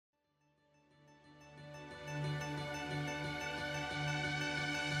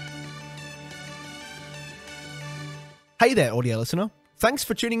Hey there, audio listener. Thanks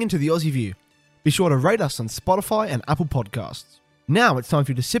for tuning into the Aussie View. Be sure to rate us on Spotify and Apple Podcasts. Now it's time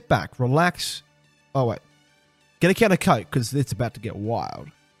for you to sit back, relax. Oh, wait. Get a can of Coke because it's about to get wild.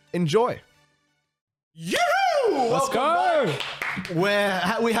 Enjoy. Yoo! Let's go.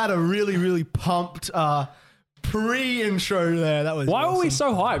 We had a really pumped pre-intro there. That was Why awesome. were we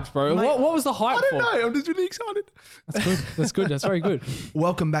so hyped, bro? Mate, what was the hype I don't for? know. I'm just really excited. That's good. That's good. That's very good.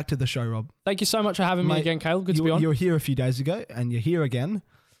 Welcome back to the show, Rob. Thank you so much for having me Mate, again, Caleb. Good to you, be on. You were here a few days ago, and you're here again.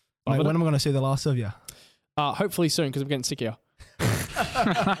 Mate, when am I going to see the last of you? Hopefully soon, because I'm getting sick here.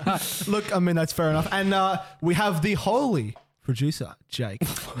 Look, I mean, that's fair enough. And we have the holy producer, Jake.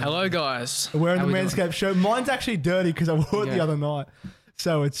 Hello, guys. We're in How the we doing? Manscaped show. Mine's actually dirty because I wore it the Yeah. other night.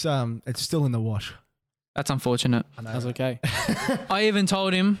 So it's still in the wash. That's unfortunate. That's okay. I even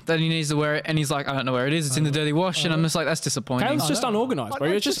told him that he needs to wear it, and he's like, I don't know where it is. It's in the dirty wash. And I'm just like, that's disappointing. Caleb's just unorganized, bro.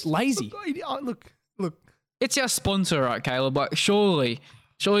 You're just lazy. Look. It's our sponsor, right, Caleb? Like, surely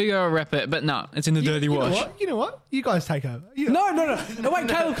you gotta rep it. But no, it's in the dirty wash. You know what? You guys take over. No, wait,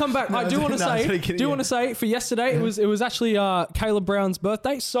 Caleb, come back. I do want to say, want to say for yesterday, it was actually Caleb Brown's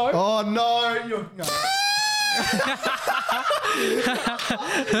birthday. So Oh, no. No.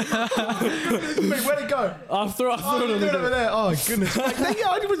 Wait, where'd it go? I threw it on You the threw it over there. Oh, goodness.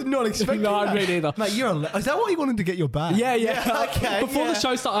 I was not expecting No, that. me neither. Mate, is that why you wanted to get your bag? Yeah. Okay. Before the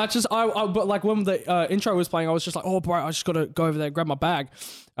show started, but like when the intro was playing, I was just like, oh, bro, I just got to go over there and grab my bag.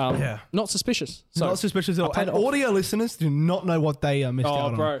 Not suspicious. So Not suspicious at all. paid And it off. audio listeners do not know what they missed out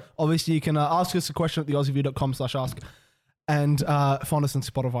on. bro. Obviously, you can ask us a question at theaussieview.com/ask and find us on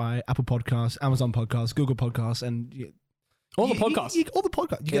Spotify, Apple Podcasts, Amazon Podcasts, Google Podcasts, and all the podcasts. all the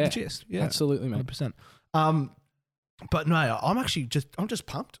podcasts. You get the gist. Yeah, Absolutely, mate. 100%. But no, I'm just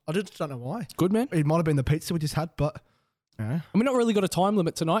pumped. I just don't know why. Good, man. It might have been the pizza we just had, but yeah. And we're not really got a time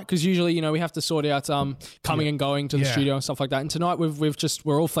limit tonight because usually, we have to sort out coming and going to the Yeah. studio and stuff like that. And tonight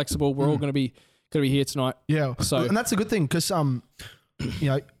we're all flexible. We're all going to be here tonight. Yeah. So- and that's a good thing because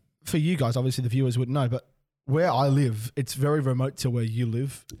for you guys, obviously the viewers wouldn't know, but where I live, it's very remote to where you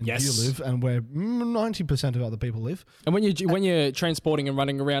live, and Yes. you live, and where 90% of other people live. And when you're transporting and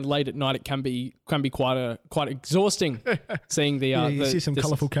running around late at night, it can be quite exhausting seeing the You see some distance.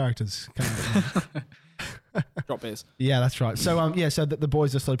 colourful characters. drop bears. Yeah, that's right. So so the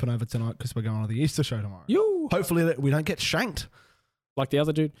boys are sleeping over tonight because we're going to the Easter show tomorrow. You Hopefully that we don't get shanked. like the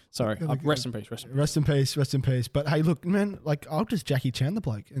other dude. Sorry, Yeah, rest in peace. Rest in peace. Rest in peace. But hey, look, man, like I'll just Jackie Chan the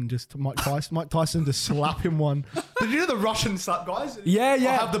bloke and just Mike Tyson to slap him one. Did you know the Russian slap guys? Yeah.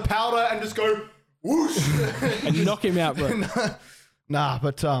 I'll have the powder and just go whoosh And knock him out, bro. Nah,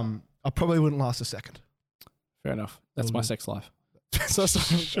 but I probably wouldn't last a second. Fair enough. That's my sex life. I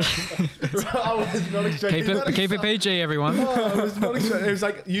was not expecting that. Keep it PG, everyone. I was not expecting. It was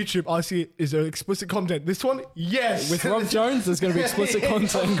like YouTube. I see it is there explicit content. This one, yes. With Rob Jones, there's going to be explicit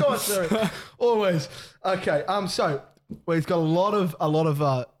content. Of course, sorry. Always. Okay. So we've got a lot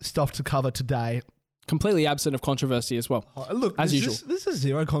of stuff to cover today. Completely absent of controversy as well. Look, As usual. This is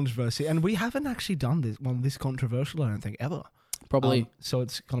zero controversy, and we haven't actually done this controversial, I don't think, ever. Probably. So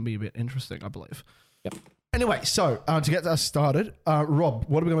it's going to be a bit interesting, I believe. Yep. Anyway, so to get us started, Rob,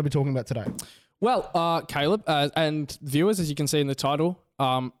 what are we going to be talking about today? Well, Caleb, and viewers, as you can see in the title,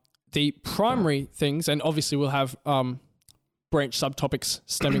 the primary things, and obviously we'll have branch subtopics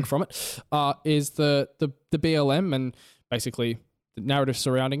stemming from it, is the BLM and basically the narrative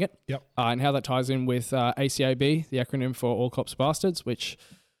surrounding it. Yep. And how that ties in with ACAB, the acronym for All Cops Bastards, which,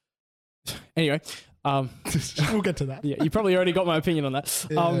 anyway. We'll get to that. Yeah, you probably already got my opinion on that.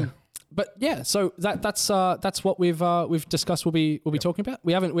 Yeah. But yeah, so that's what we've discussed. We'll be talking about.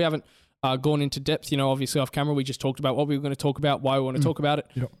 We haven't gone into depth. Obviously off camera, we just talked about what we were going to talk about, why we want to talk about it,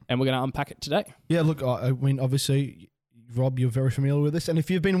 and we're going to unpack it today. Yeah, look, I mean, obviously, Rob, you're very familiar with this, and if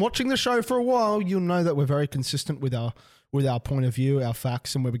you've been watching the show for a while, you'll know that we're very consistent with our point of view, our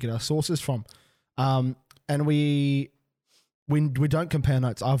facts, and where we get our sources from. And we don't compare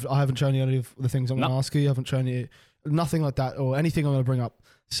notes. I haven't shown you any of the things I'm going to ask you. I haven't shown you nothing like that or anything I'm going to bring up.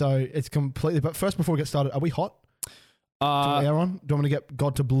 So it's completely. But first, before we get started, are we hot? Air on? Do you want me to get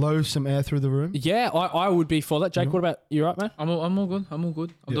God to blow some air through the room? Yeah, I would be for that. Jake, what about you? Right, man? I'm all good. I'm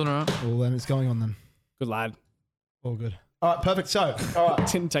doing all right. Well, then it's going on then. Good lad. All good. All right, perfect. So, all right.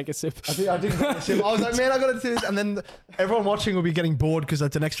 Didn't take a sip. I didn't get the sip. I was like, man, I got to do this. And then everyone watching will be getting bored because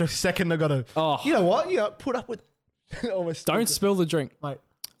that's an extra second I got to, you know what? Put up with almost. Don't spill the drink. Mate.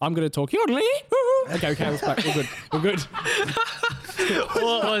 I'm going to talk. Okay, let's back. We're good.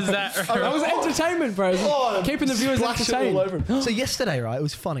 What was that? That was entertainment, bro. Keeping the viewers Splash it all entertained. over him. So yesterday, right, it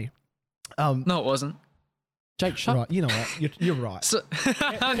was funny. No, it wasn't. Jake, shut Right, you know what? You're right. So,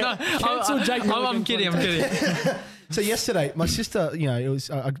 Cancel Jake I'm kidding. So yesterday, my sister, it was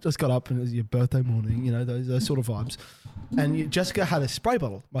I just got up and it was your birthday morning, those sort of vibes. And Jessica had a spray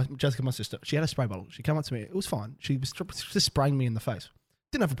bottle. Jessica, my sister, she had a spray bottle. She came up to me. It was fine. She was just spraying me in the face.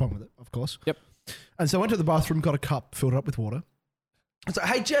 Didn't have a problem with it, of course. Yep. And so I went to the bathroom, got a cup, filled it up with water. I was like,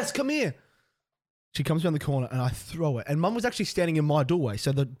 hey, Jess, come here. She comes around the corner and I throw it. And Mum was actually standing in my doorway.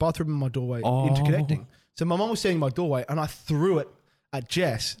 So the bathroom and my doorway interconnecting. So my mum was standing in my doorway and I threw it at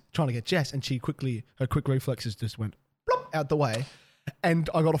Jess, trying to get Jess. And her quick reflexes just went plop out the way. And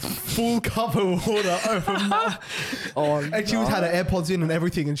I got a full cup of water over Mum. And she had her AirPods in and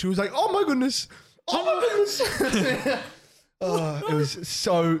everything. And she was like, oh my goodness. Oh my goodness. It was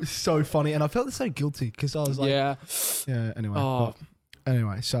so funny. And I felt so guilty because I was like, yeah, anyway.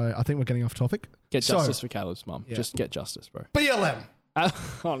 Anyway, so I think we're getting off topic. Get justice for Caleb's mum. Yeah. Just get justice, bro. BLM.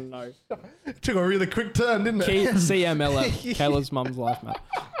 Oh, no. Took a really quick turn, didn't it? CMLM. Caleb's mum's life, mate.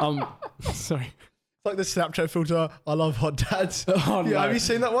 Sorry. It's like the Snapchat filter. I love hot dads. Oh, no. Have you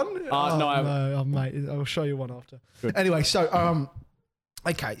seen that one? No, I haven't. No, mate. I'll show you one after. Good. Anyway, so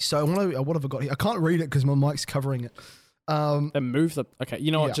okay. So what have I got here? I can't read it because my mic's covering it. And move the. Okay,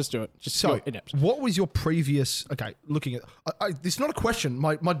 you know what? Just do it. Just go inept. What was your previous? Okay, looking at. This is not a question.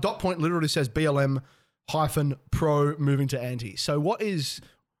 My dot point literally says BLM -pro moving to anti. So what is,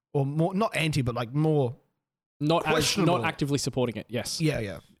 or more not anti, but like more not questionable. Not actively supporting it. Yes.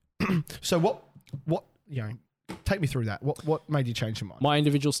 Yeah. So what take me through that. What made you change your mind? My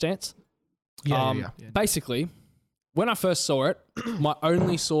individual stance. Yeah. Basically, when I first saw it, my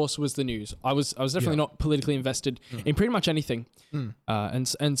only source was the news. I was definitely not politically invested in pretty much anything,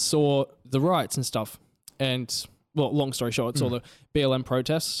 and saw the riots and stuff. And well, long story short, saw the BLM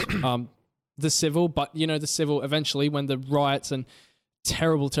protests, the civil eventually when the riots and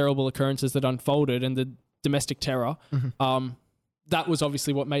terrible occurrences that unfolded and the domestic terror, that was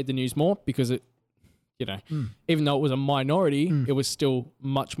obviously what made the news more because it, even though it was a minority, it was still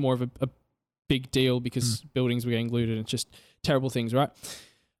much more of a big deal because buildings were getting looted and just terrible things, right?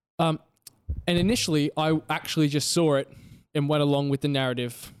 And initially, I actually just saw it and went along with the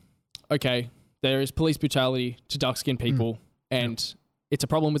narrative. Okay, there is police brutality to dark-skinned people, and it's a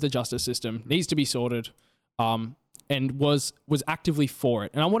problem with the justice system. Needs to be sorted, and was actively for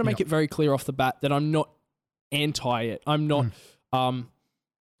it. And I want to make it very clear off the bat that I'm not anti it. I'm not.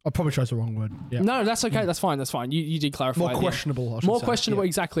 I probably chose the wrong word. Yeah. No, that's okay. That's fine. You did clarify. More questionable. I should More say. questionable,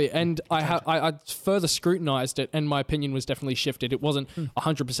 exactly. And I further scrutinized it, and my opinion was definitely shifted. It wasn't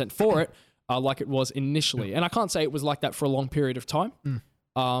 100% for it, like it was initially. And I can't say it was like that for a long period of time,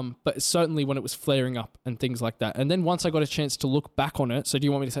 but certainly when it was flaring up and things like that. And then once I got a chance to look back on it, so do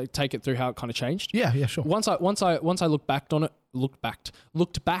you want me to take it through how it kind of changed? Yeah, sure. Once I looked back on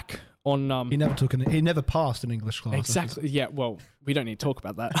He never passed an English class. Exactly. Yeah. Well, we don't need to talk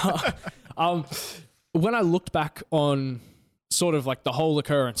about that. When I looked back on sort of like the whole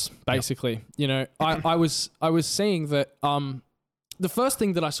occurrence, basically, I was seeing that the first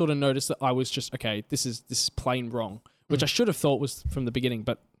thing that I sort of noticed that I was just, okay, this is plain wrong, which I should have thought was from the beginning,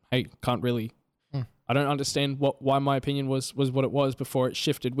 but hey, can't really. I don't understand why my opinion was what it was before it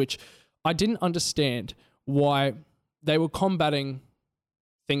shifted, which I didn't understand why they were combating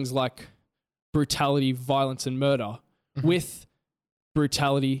things like brutality, violence, and murder with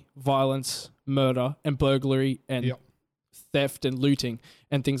brutality, violence, murder, and burglary, and theft and looting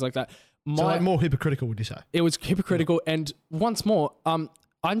and things like that. So like more hypocritical, would you say? It was hypocritical, and once more, I'm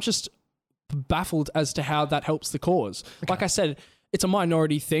just baffled as to how that helps the cause. Okay. Like I said, it's a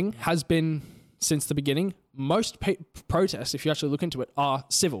minority thing, has been since the beginning. Most protests, if you actually look into it, are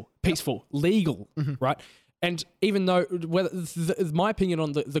civil, peaceful, legal, right? And even though my opinion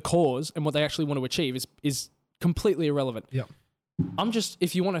on the cause and what they actually want to achieve is completely irrelevant. Yeah. I'm just,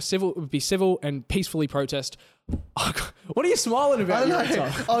 if you want to be civil and peacefully protest, what are you smiling about?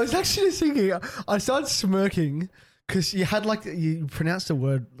 I was actually thinking, I started smirking because you pronounced the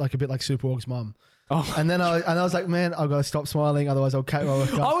word like a bit like Superorg's mum. Oh. And then I was like, man, I've got to stop smiling, otherwise I'll cat my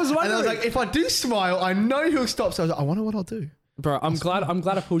work up. I was wondering. And I was like, if I do smile, I know he'll stop. So I was like, I wonder what I'll do. Bro, I'm glad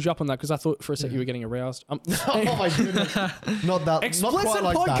I pulled you up on that because I thought for a sec you were getting aroused. Oh my goodness. Not that. Explicit not quite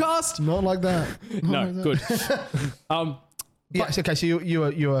like podcast. That. Not like that. No, good. Yes, okay. So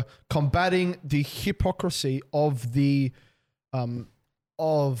you are combating the hypocrisy of the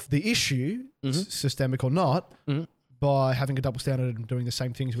issue, systemic or not, by having a double standard and doing the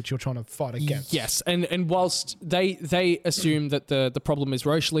same things which you're trying to fight against. Yes, and whilst they assume that the problem is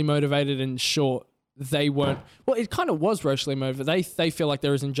racially motivated, and sure, they weren't. Well, it kind of was racially motivated. They feel like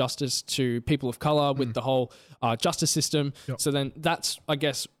there is injustice to people of color with the whole justice system. Yep. So then that's, I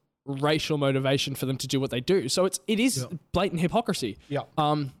guess, racial motivation for them to do what they do. So it is blatant hypocrisy. Yeah.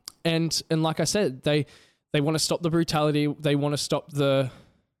 And like I said, they They want to stop the brutality. They want to stop the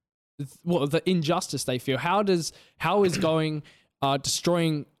injustice they feel. How is going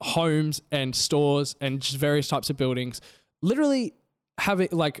destroying homes and stores and just various types of buildings, literally having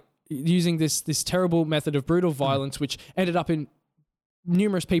like using this terrible method of brutal violence, which ended up in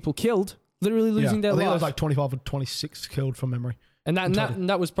numerous people killed, literally losing their I think life. it was like 25 or 26 killed from memory. And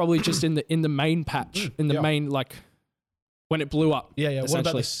that was probably just in the main patch, in the main, like when it blew up. Yeah.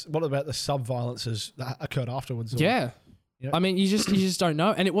 What about the sub-violences that occurred afterwards? Yeah. I mean, you just don't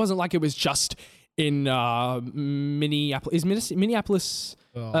know. And it wasn't like it was just in Minneapolis. Is Minneapolis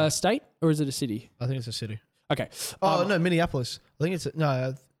a state or is it a city? I think it's a city. Okay. No, Minneapolis. I think it's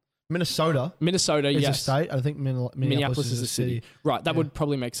Minnesota. Minnesota, is yes. a state. I think Minneapolis is a city. Right, that would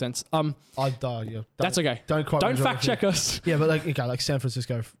probably make sense. That's okay. Don't fact check us. Yeah, but like San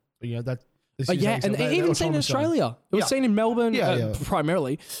Francisco, that. And even seen in Australia. It was seen in Melbourne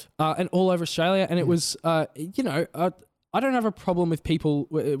primarily, and all over Australia. And it was, I don't have a problem with people,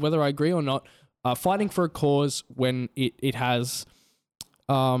 whether I agree or not, fighting for a cause when it has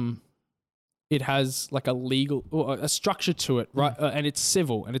like a legal or a structure to it, right? And it's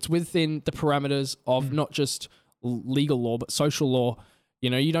civil and it's within the parameters of not just legal law but social law.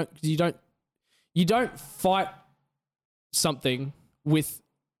 You don't fight something with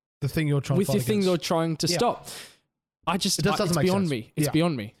the thing you're trying to stop. It's beyond me. It's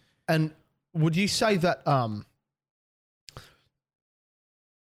beyond me. And would you say that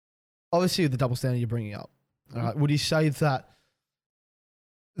obviously the double standard you're bringing up, would you say that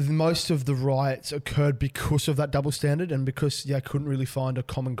most of the riots occurred because of that double standard and because they couldn't really find a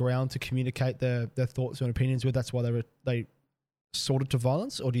common ground to communicate their thoughts and opinions with? That's why they sorted to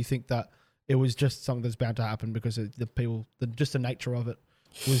violence? Or do you think that it was just something that's bound to happen because of just the nature of it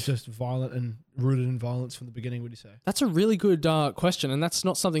was just violent and rooted in violence from the beginning, would you say? That's a really good question, and that's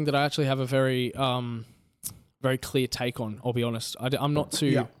not something that I actually have a very very clear take on, I'll be honest. I'm not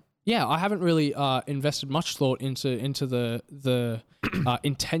too... Yeah, I haven't really invested much thought into the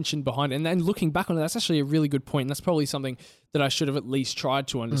intention behind it. And then looking back on it, that's actually a really good point. And that's probably something that I should have at least tried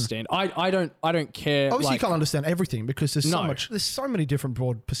to understand. I don't care. Obviously, you can't understand everything because there's so many different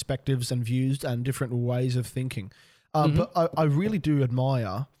broad perspectives and views and different ways of thinking. But I really do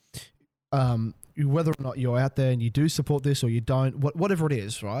admire whether or not you're out there and you do support this or you don't, whatever it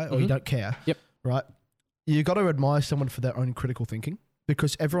is, right? Or you don't care. Yep. Right? You got to admire someone for their own critical thinking.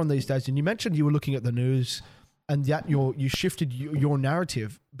 Because everyone these days, and you mentioned you were looking at the news, and that you shifted your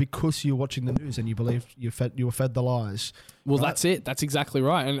narrative because you're watching the news and you believed you were fed the lies. Well, right? That's it. That's exactly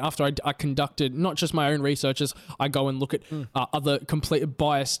right. And after I conducted not just my own researches, I go and look at other completely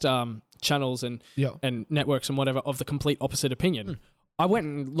biased channels and networks and whatever of the complete opposite opinion. I went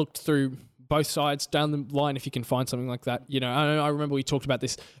and looked through both sides down the line if you can find something like that. I remember we talked about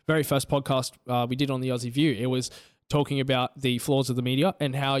this very first podcast we did on the Aussie View. It was talking about the flaws of the media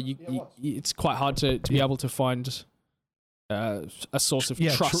and how it's quite hard to be able to find a source of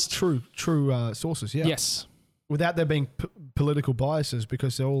trust. True sources, yeah. Yes. Without there being political biases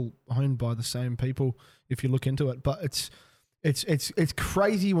because they're all owned by the same people if you look into it. But it's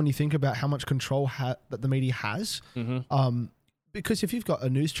crazy when you think about how much control that the media has. Because if you've got a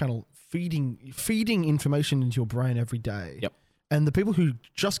news channel feeding information into your brain every day, and the people who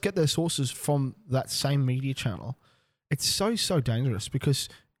just get their sources from that same media channel, it's so dangerous because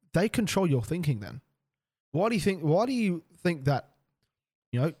they control your thinking then. Why do you think that,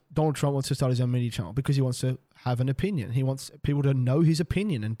 Donald Trump wants to start his own media channel? Because he wants to have an opinion. He wants people to know his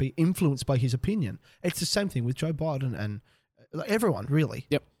opinion and be influenced by his opinion. It's the same thing with Joe Biden and everyone, really.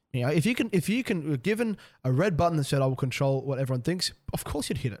 Yep. If you can given a red button that said I will control what everyone thinks, of course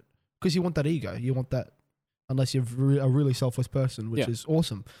you'd hit it because you want that ego. You want that, unless you're a really selfless person, which is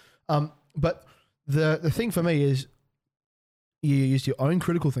awesome. But the thing for me is, you used your own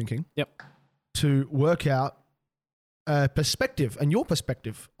critical thinking to work out a perspective and your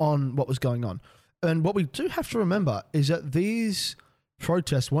perspective on what was going on. And what we do have to remember is that these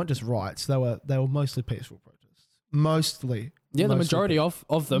protests weren't just riots. They were mostly peaceful protests. Mostly. Yeah, the majority of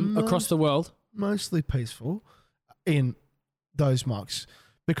them across the world. Mostly peaceful in those marks.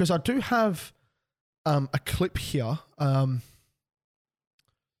 Because I do have a clip here.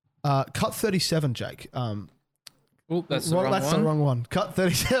 Cut 37, Jake. That's the wrong one. Cut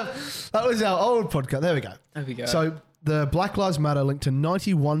 37. That was our old podcast. There we go. So the Black Lives Matter linked to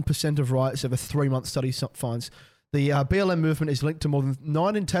 91% of riots over 3-month study finds. The BLM movement is linked to more than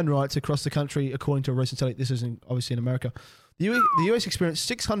 9 in 10 riots across the country, according to a recent study. This is obviously in America. The US experienced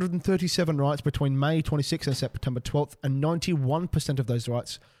 637 riots between May 26th and September 12th, and 91% of those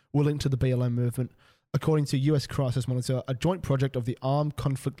riots were linked to the BLM movement, according to US Crisis Monitor, a joint project of the Armed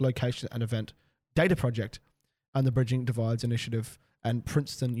Conflict Location and Event Data Project and the Bridging Divides Initiative and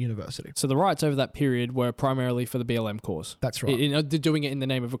Princeton University. So the riots over that period were primarily for the BLM cause. That's right. They're doing it in the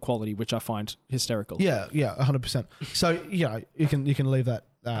name of equality, which I find hysterical. Yeah, 100%. So you can leave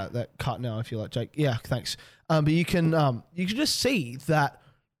that cut now if you like, Jake. Yeah, thanks. But you can just see that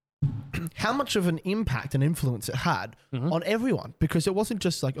how much of an impact and influence it had on everyone, because it wasn't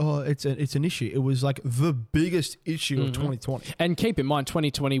just like, oh, it's an issue. It was like the biggest issue of 2020. And keep in mind,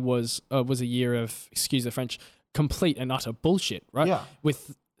 2020 was a year of, excuse the French, complete and utter bullshit, right? Yeah.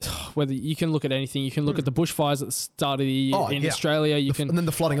 With whether you can look at anything, you can look at the bushfires at the start of the year in Australia. And then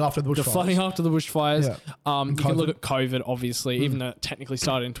the flooding after the bushfires. The flooding after the bushfires. Yeah. You can look at COVID, obviously, even though it technically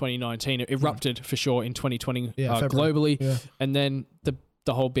started in 2019. It erupted for sure in 2020 globally. Yeah. And then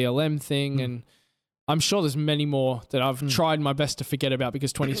the whole BLM thing. And I'm sure there's many more that I've tried my best to forget about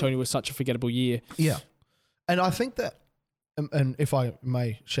because 2020 was such a forgettable year. Yeah. And I think that, and if I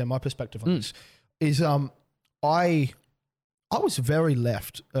may share my perspective on this, is I was very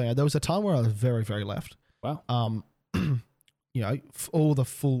left. There was a time where I was very, very left. Wow. All the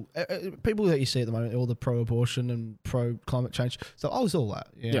full people that you see at the moment, all the pro-abortion and pro-climate change. So I was all that,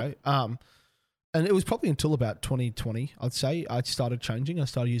 you know. And it was probably until about 2020, I'd say, I started changing. I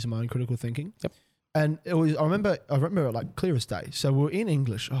started using my own critical thinking. Yep. And it was, I remember it like clear as day. So we were in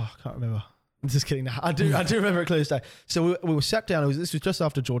English. Oh, I can't remember. I'm just kidding. Now. I do remember it clear as day. So we were sat down. This was just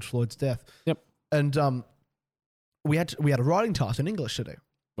after George Floyd's death. Yep. And we had a writing task in English to do.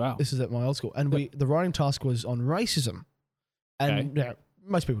 Wow. This is at my old school. And the writing task was on racism. And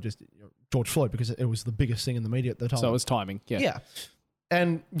most people just, George Floyd, because it was the biggest thing in the media at the time. So it was timing. Yeah. Yeah.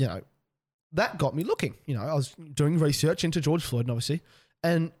 And, that got me looking. I was doing research into George Floyd, obviously.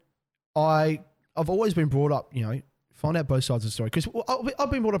 And I've always been brought up, find out both sides of the story. Because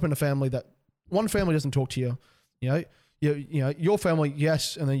I've been brought up in a family that one family doesn't talk to you, your family,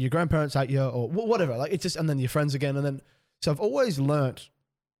 yes, and then your grandparents hate you or whatever. Like it's just, and then your friends again. And then, so I've always learnt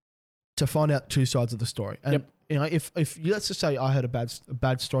to find out two sides of the story. And, if let's just say I heard a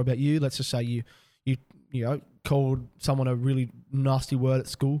bad story about you, let's just say you called someone a really nasty word at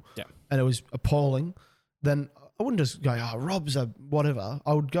school and it was appalling, then I wouldn't just go, Rob's a whatever.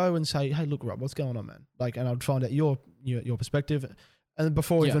 I would go and say, hey, look, Rob, what's going on, man? Like, and I'd find out your perspective. And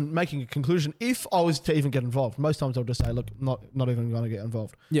before even making a conclusion, if I was to even get involved, most times I'll just say, look, not even going to get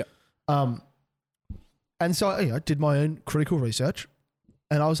involved. Yeah. And so I did my own critical research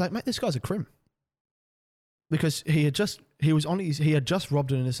and I was like, mate, this guy's a crim. Because he had just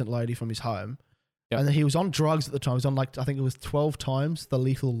robbed an innocent lady from his home. Yep. And then he was on drugs at the time. He was on I think it was 12 times the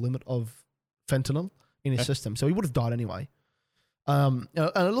lethal limit of fentanyl in his system. So he would have died anyway. And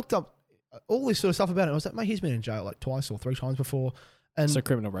I looked up all this sort of stuff about it. I was like, mate, he's been in jail like twice or three times before. And it's a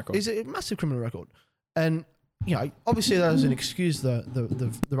criminal record. It's a massive criminal record. And, obviously that doesn't excuse the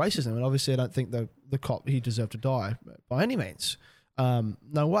racism. And obviously I don't think the cop, he deserved to die by any means.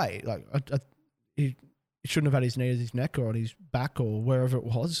 No way. Like he shouldn't have had his knee at his neck or on his back or wherever it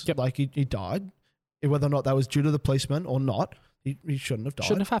was. Yep. Like he died. Whether or not that was due to the policeman or not, he shouldn't have died.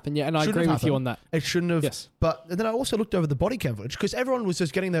 Shouldn't have happened, yeah. And I agree with you on that. It shouldn't have. Yes. But then I also looked over the body cam footage because everyone was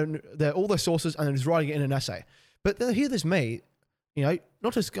just getting all their sources and then just writing it in an essay. But then here there's me,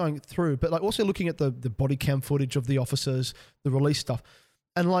 not just going through, but like also looking at the body cam footage of the officers, the release stuff.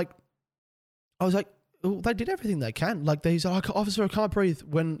 And like, I was like, oh, they did everything they can. Like he's like, officer, I can't breathe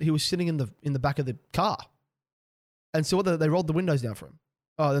when he was sitting in the back of the car. And so they rolled the windows down for him.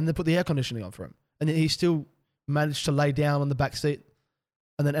 Oh, then they put the air conditioning on for him. And then he still managed to lay down on the back seat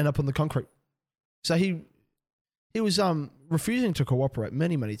and then end up on the concrete. So he was refusing to cooperate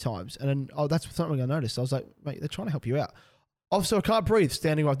many, many times. And then that's something I noticed. I was like, mate, they're trying to help you out. Officer, I can't breathe,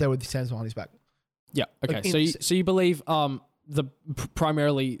 standing right there with his hands behind his back. Yeah. Okay. Like so you believe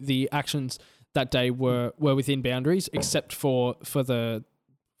primarily the actions that day were within boundaries, except for the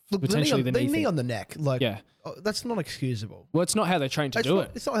potentially the knee on the neck. Like, that's not excusable. Well, it's not how they're trained to do it.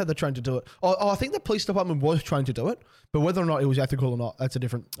 It's not how they're trained to do it. I think the police department was trained to do it, but whether or not it was ethical or not, that's a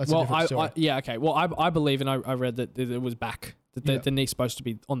different story. Okay. Well, I believe, and I read that it was back. That the knee's supposed to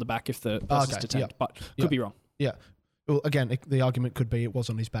be on the back if the person's detained, but could be wrong. Yeah. Well, again, the argument could be it was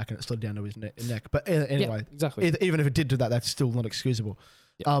on his back and it slid down to his neck. But anyway, exactly. Even if it did do that, that's still not excusable.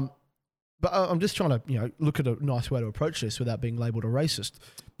 Yeah. But I'm just trying to, look at a nice way to approach this without being labelled a racist.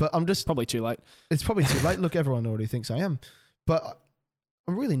 But I'm just... Probably too late. It's probably too late. Look, everyone already thinks I am. But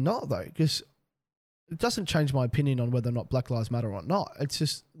I'm really not, though, because it doesn't change my opinion on whether or not Black Lives Matter or not. It's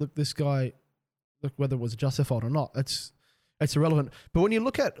just, look, this guy, look, whether it was justified or not, it's irrelevant. But when you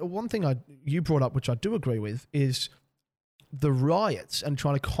look at one thing you brought up, which I do agree with, is the riots and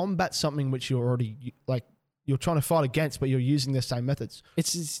trying to combat something which you're already, like, you're trying to fight against, but you're using the same methods.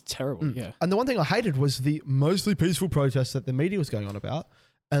 It's terrible. Yeah. And the one thing I hated was the mostly peaceful protests that the media was going on about.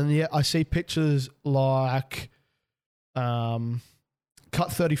 And yet I see pictures like Cut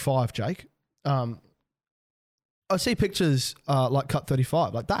 35, Jake. I see pictures like Cut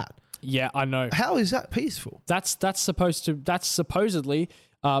 35, like that. Yeah, I know. How is that peaceful? That's supposedly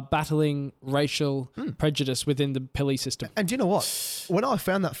battling racial prejudice within the police system. And do you know what? When I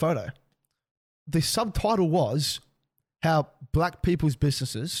found that photo, the subtitle was how black people's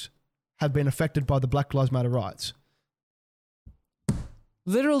businesses have been affected by the Black Lives Matter riots.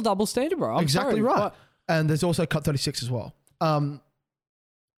 Literal double standard, bro. I'm exactly sorry, right. but- And there's also Cut 36 as well.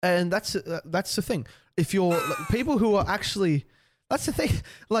 And that's the thing. If you're like, people who are actually, that's the thing.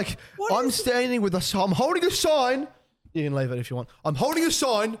 Like I'm standing with I'm holding a sign. You can leave it if you want. I'm holding a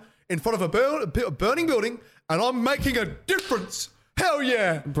sign in front of a burning building, and I'm making a difference. Hell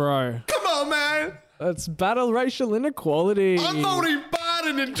yeah, bro. Come on, man. Let's battle racial inequality. I'm voting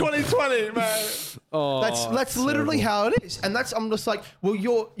Biden in 2020, man. Oh, that's literally how it is, and I'm just like, well,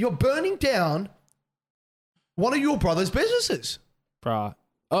 you're burning down one of your brother's businesses, bruh.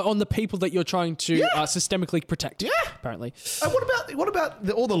 On the people that you're trying to systemically protect. Yeah. Apparently. And what about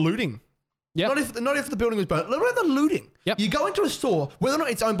all the looting? Yeah. Not if the building was burnt. What about the looting? Yep. You go into a store, whether or not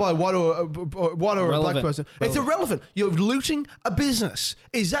it's owned by a white or a black person, it's irrelevant. You're looting a business.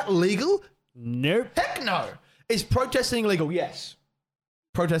 Is that legal? Nope. Heck no. Is protesting legal? Yes.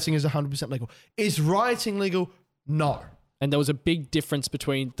 Protesting is 100% legal. Is rioting legal? No. And there was a big difference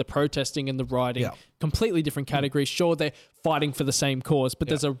between the protesting and the rioting. Yeah. Completely different categories. Sure, they're fighting for the same cause, but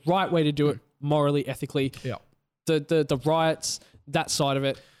there's a right way to do it morally, ethically. Yeah. The riots, that side of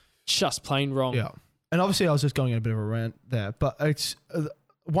it, just plain wrong. Yeah. And obviously I was just going on a bit of a rant there, but it's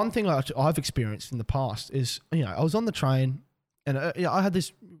one thing I've experienced in the past is, I was on the train and I had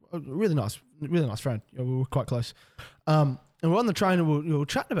this really nice friend. We were quite close. And we're on the train and we were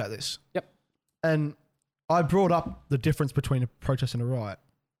chatting about this. Yep. And I brought up the difference between a protest and a riot,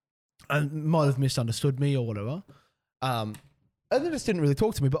 and might have misunderstood me or whatever. And they just didn't really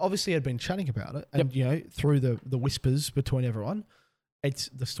talk to me, but obviously I'd been chatting about it, and through the whispers between everyone,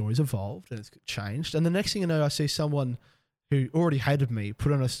 the story's evolved and it's changed. And the next thing you know, I see someone who already hated me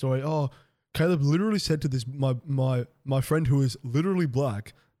put on a story. Oh, Caleb literally said to this my friend who is literally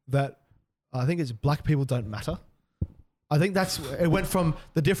black that I think it's black people don't matter. I think it went from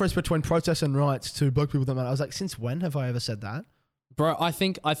the difference between protests and riots to black people don't matter. I was like, since when have I ever said that? Bro, I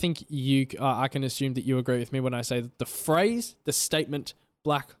think you. I can assume that you agree with me when I say that the phrase, the statement,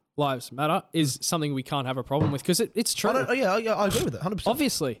 Black Lives Matter is something we can't have a problem with because it's true. I agree with it, 100%.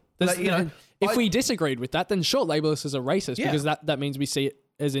 Obviously, if we disagreed with that, then sure, label us as a racist because that means we see it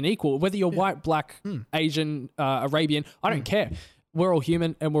as an equal. Whether you're white, black, Asian, Arabian, I don't care. We're all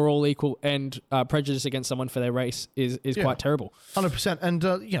human and we're all equal, and prejudice against someone for their race is quite terrible. 100%. And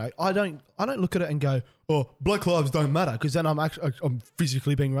I don't look at it and go, oh, Black lives don't matter, because then I'm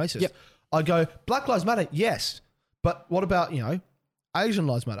physically being racist. Yep. I go, Black lives matter, yes, but what about Asian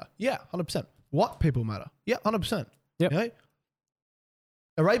lives matter? Yeah, 100%. White people matter? Yeah, 100%. Yep.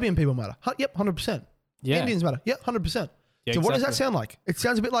 Arabian people matter? Yep, 100%. Yeah. Indians matter? Yep, 100%. Yeah, so what does that exactly. sound like? It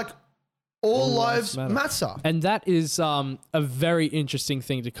sounds a bit like all lives matter. And that is a very interesting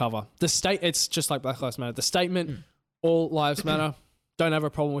thing to cover. It's just like Black Lives Matter. The statement, all lives matter, don't have a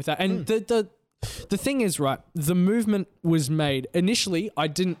problem with that. And the thing is, right, the movement was made. Initially, I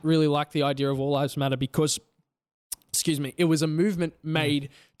didn't really like the idea of all lives matter because, it was a movement made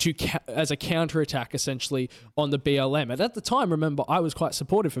as a counterattack, essentially, on the BLM. And at the time, remember, I was quite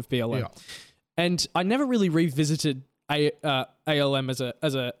supportive of BLM. Yeah. And I never really revisited ALM as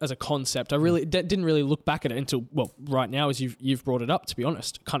a concept. I really didn't really look back at it until right now, as you've brought it up. To be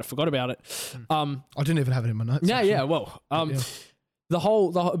honest, kind of forgot about it. I didn't even have it in my notes. Yeah. Well, the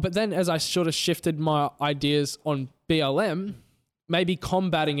whole. But then, as I sort of shifted my ideas on BLM, maybe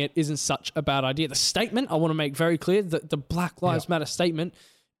combating it isn't such a bad idea. The statement, I want to make very clear that the Black Lives Matter statement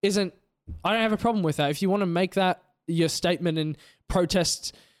isn't. I don't have a problem with that. If you want to make that your statement and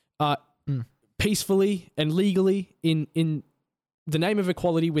protest. Peacefully and legally in the name of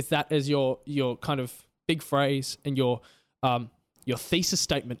equality, with that as your kind of big phrase and your thesis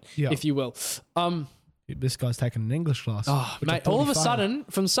statement, if you will. This guy's taking an English class. Oh, mate! All of a sudden,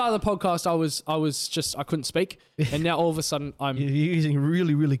 from the start of the podcast, I couldn't speak, and now all of a sudden You're using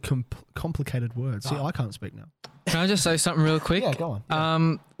really, really complicated words. See, I can't speak now. Can I just say something real quick? Yeah, go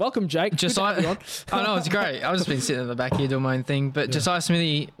on. Welcome, Jake. I know it's great. I've just been sitting at the back here doing my own thing, but Josiah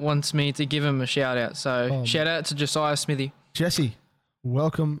Smithy wants me to give him a shout out. So shout out to Josiah Smithy. Jesse,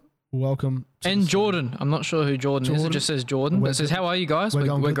 welcome. And Jordan. I'm not sure who Jordan is. It just says Jordan. But it says, how are you guys? We're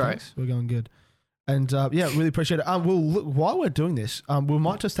great. Thanks. We're going good. And yeah, really appreciate it. While we're doing this, we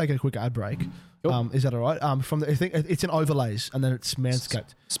might just take a quick ad break. Cool. Is that all right? I think it's an overlays, and then it's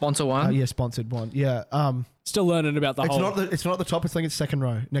Manscaped. Sponsor one. Yeah, sponsored one. Yeah. Still learning about the whole. It's not at the top. I think it's second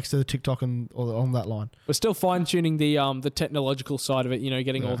row next to the TikTok and or on that line. We're still fine tuning the technological side of it.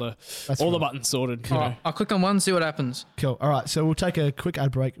 Getting all the buttons sorted. All right, I'll click on one, see what happens. Cool. All right. So we'll take a quick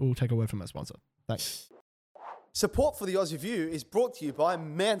ad break. We'll take a word from our sponsor. Thanks. Support for the Aussie View is brought to you by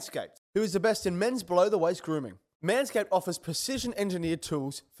Manscaped, who is the best in men's below-the-waist grooming. Manscaped offers precision-engineered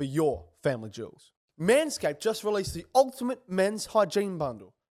tools for your family jewels. Manscaped just released the ultimate men's hygiene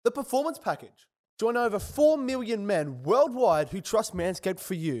bundle, the Performance Package. Join over 4 million men worldwide who trust Manscaped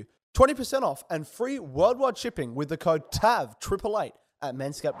for you. 20% off and free worldwide shipping with the code TAV888 at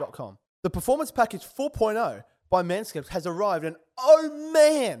manscaped.com. The Performance Package 4.0 by Manscaped has arrived and oh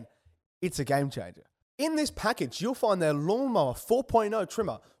man, it's a game changer. In this package, you'll find their Lawnmower 4.0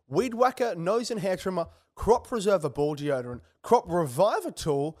 trimmer, Weed Whacker nose and hair trimmer, Crop Preserver ball deodorant, Crop Reviver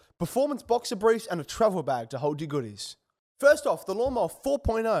tool, performance boxer briefs, and a travel bag to hold your goodies. First off, the Lawnmower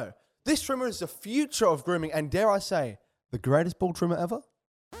 4.0. This trimmer is the future of grooming and, dare I say, the greatest ball trimmer ever?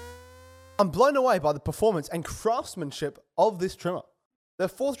 I'm blown away by the performance and craftsmanship of this trimmer. The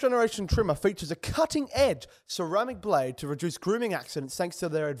 4th generation trimmer features a cutting-edge ceramic blade to reduce grooming accidents thanks to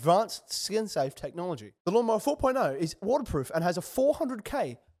their advanced skin-safe technology. The Lawnmower 4.0 is waterproof and has a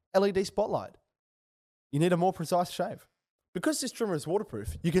 400K LED spotlight. You need a more precise shave. Because this trimmer is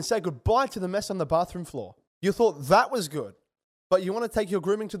waterproof, you can say goodbye to the mess on the bathroom floor. You thought that was good, but you want to take your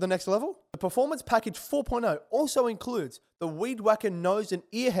grooming to the next level? The Performance Package 4.0 also includes the Weed Whacker nose and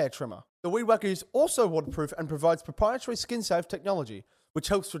ear hair trimmer. The Weed Whacker is also waterproof and provides proprietary skin-safe technology, which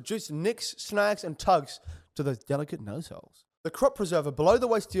helps reduce nicks, snags, and tugs to those delicate nose holes. The Crop Preserver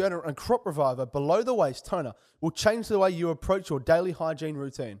below-the-waist deodorant and Crop Reviver below-the-waist toner will change the way you approach your daily hygiene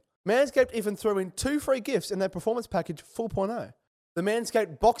routine. Manscaped even threw in 2 free gifts in their Performance Package 4.0. The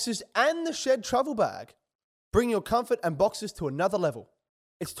Manscaped Boxes and the Shed Travel Bag. Bring your comfort and boxes to another level.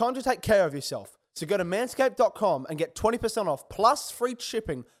 It's time to take care of yourself. So go to manscaped.com and get 20% off plus free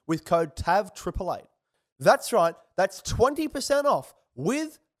shipping with code TAV888. That's right, that's 20% off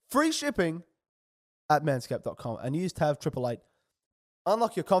with free shipping at manscaped.com and use TAV888.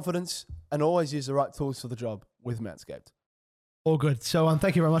 Unlock your confidence and always use the right tools for the job with Manscaped. All good. So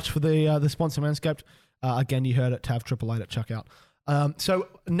thank you very much for the sponsor, Manscaped. Again, you heard it, TAV888 at checkout. So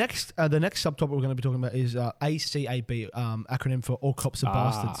next, the next subtopic we're going to be talking about is ACAB, acronym for All Cops Are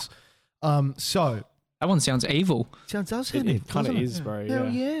Bastards. So that one sounds evil. Does sound It evil, kind of doesn't it? is, bro. Hell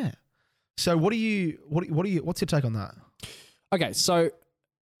Yeah. yeah. So what's your take on that? Okay, so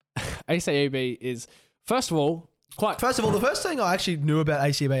ACAB is first of all the first thing I actually knew about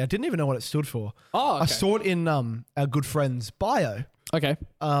ACAB, I didn't even know what it stood for. Oh, okay. I saw it in our good friend's bio. Okay.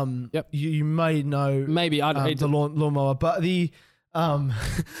 Yep. You may know Maybe I don't the lawnmower, but the but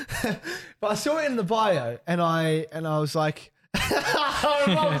I saw it in the bio, and I was like,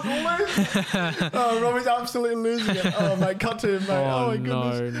 Robbie's absolutely losing it. Oh mate, cut to him, mate. Oh my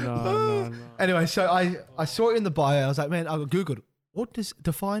goodness. No. Anyway, so I saw it in the bio. I was like, man, I googled what does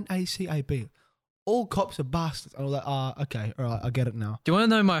define ACAB. All cops are bastards. And I was like, okay, all right, I get it now. Do you want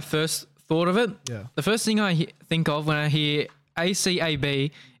to know my first thought of it? Yeah. The first thing I think of when I hear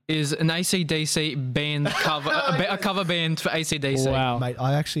ACAB is an AC/DC band cover, a cover band for AC/DC. Wow. Mate,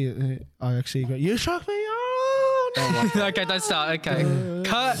 I actually got you shocked me. Okay, don't start. Okay,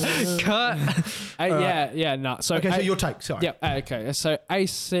 cut. Yeah, no. So Okay, so your take. Sorry. Yeah. Okay. So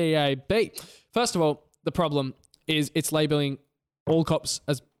ACAB. First of all, the problem is it's labeling all cops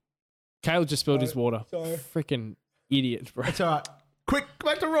as. Caleb just spilled his water. Sorry. Freaking idiot, bro. It's all right. Quick,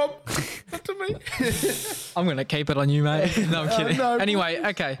 back to Rob. Back to me. I'm gonna keep it on you, mate. No, I'm kidding. No. Anyway,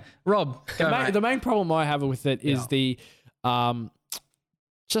 okay, Rob. Go, mate. The main problem I have with it is the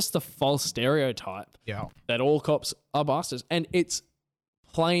just the false stereotype that all cops are bastards, and it's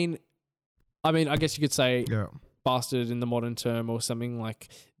plain. I mean, I guess you could say bastard in the modern term, or something like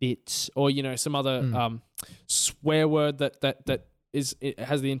bitch, or some other swear word that it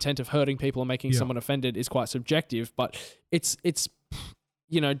has the intent of hurting people and making someone offended is quite subjective, but it's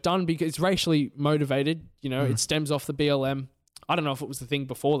done because it's racially motivated. It stems off the BLM. I don't know if it was the thing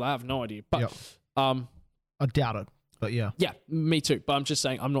before that. I have no idea, but I doubt it. But yeah, me too. But I'm just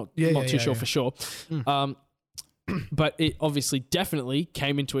saying I'm not too sure for sure. But it obviously definitely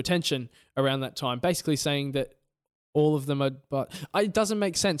came into attention around that time, basically saying that all of them are. But it doesn't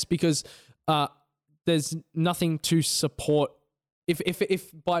make sense because there's nothing to support.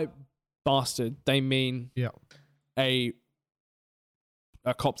 If by bastard they mean a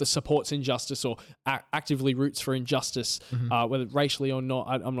a cop that supports injustice or actively roots for injustice, whether racially or not,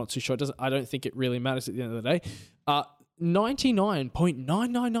 I'm not too sure. I don't think it really matters at the end of the day.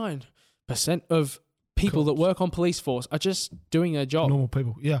 99.999% of people that work on police force are just doing their job. Normal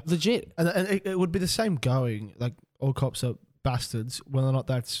people, yeah. Legit. And it would be the same going, like all cops are bastards, whether or not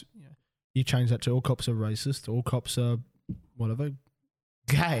that's, you change that to all cops are racist, all cops are whatever,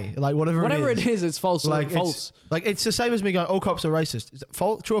 gay, like whatever it is, it's false. Like false. It's the same as me going, all cops are racist. Is it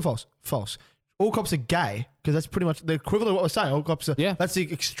true or false? False. All cops are gay, because that's pretty much the equivalent of what we're saying. All cops are, that's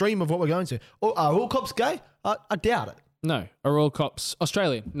the extreme of what we're going to. Are all cops gay? I doubt it. No. Are all cops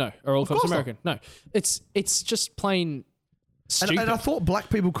Australian? No. Are all cops American? No. It's just plain stupid. And I thought black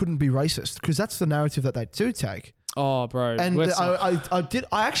people couldn't be racist, because that's the narrative that they do take. Oh, bro. And I've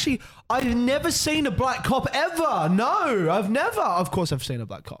never seen a black cop ever. No, I've never. Of course, I've seen a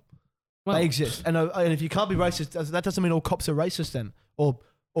black cop. Well, they exist. And if you can't be racist, that doesn't mean all cops are racist then, or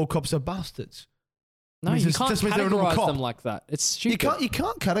all cops are bastards. No, you can't categorize them like that. It's stupid. You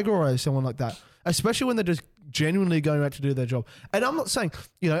can't categorize someone like that, especially when they're just genuinely going out to do their job. And I'm not saying,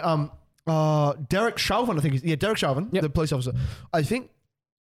 Derek Chauvin, I think Derek Chauvin, the police officer. I think,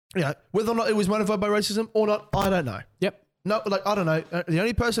 whether or not it was motivated by racism or not, I don't know. Yep. No, I don't know. The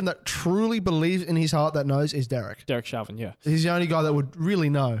only person that truly believes in his heart that knows is Derek. Derek Chauvin, yeah. He's the only guy that would really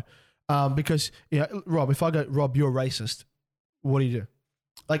know. Because, Rob, if I go, Rob, you're racist, what do you do?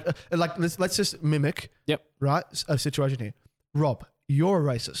 Like let's just mimic, right, a situation here. Rob, you're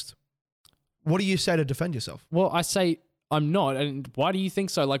a racist. What do you say to defend yourself? Well, I say I'm not. And why do you think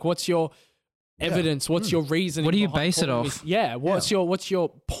so? Like, what's your evidence? What's your reason? What do you base it off? What's your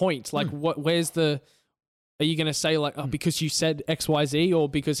point? Like, are you going to say like, because you said X, Y, Z, or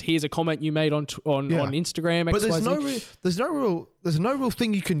because here's a comment you made on Instagram, X, but Y, Z? There's no real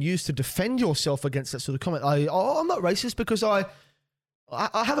thing you can use to defend yourself against that sort of comment. I'm not racist because I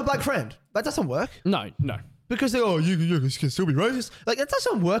have a black friend. That doesn't work. No. Because you can still be racist. Like, that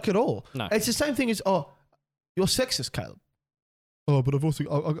doesn't work at all. No. It's the same thing as, you're sexist, Caleb. Oh, but I've also,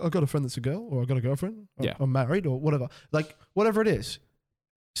 I got a friend that's a girl, or I got a girlfriend, or I'm married, or whatever. Like, whatever it is.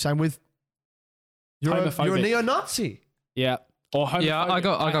 Same with, you're a neo-Nazi. Yeah. Or homophobic. Yeah, I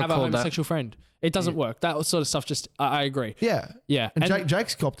got have a called homosexual friend. It doesn't work. That sort of stuff just, I agree. Yeah. Yeah. And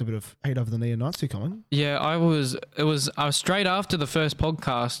Jake's copped a bit of hate over the neo-Nazi comment. Yeah, I was straight after the first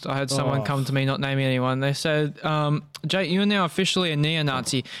podcast, I had someone come to me, not naming anyone. They said, Jake, you're now officially a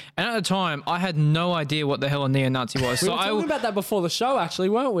neo-Nazi. And at the time, I had no idea what the hell a neo-Nazi was. We were talking about that before the show, actually,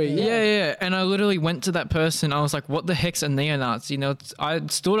 weren't we? Yeah. And I literally went to that person. I was like, what the heck's a neo-Nazi? I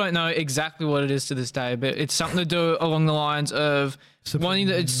still don't know exactly what it is to this day, but it's something to do along the lines of wanting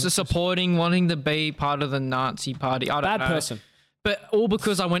to be part of the Nazi party. I don't know. Bad person. But all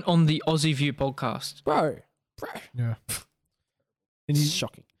because I went on the Aussie View podcast. Bro. Yeah.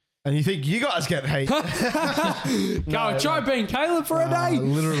 Shocking. And you think you guys get hate? Try being Caleb for a day.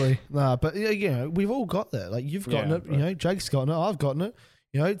 Literally. But we've all got there. Like, you've gotten it. Bro. Jake's gotten it. I've gotten it.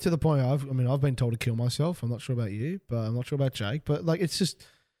 To the point I've been told to kill myself. I'm not sure about you, but I'm not sure about Jake. But like, it's just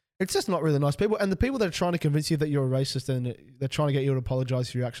not really nice people. And the people that are trying to convince you that you're a racist and they're trying to get you to apologize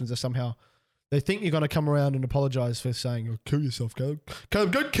for your actions, are somehow, they think you're going to come around and apologize for saying, kill yourself, Caleb.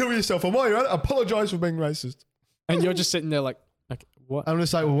 Caleb, go kill yourself. Am I right? Apologize for being racist. And you're just sitting there like what? I'm going to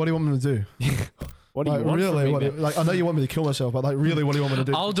say, well, what do you want me to do? What do you want really? from me, I know you want me to kill myself, but really, what do you want me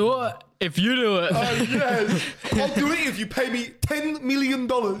to do? I'll do it if you do it. Oh, yes. I'll do it if you pay me $10 million.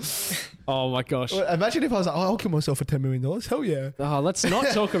 Oh, my gosh. Well, imagine if I was like, I'll kill myself for $10 million. Hell yeah. Oh, let's not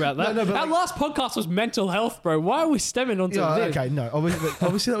talk about that. No, Our last podcast was mental health, bro. Why are we stemming onto this? Okay, no.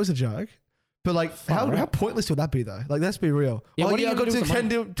 Obviously, that was a joke. But like, how pointless would that be, though? Like, let's be real. Yeah, what are you I got gonna do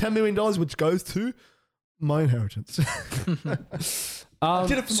with the $10 million, which goes to my inheritance.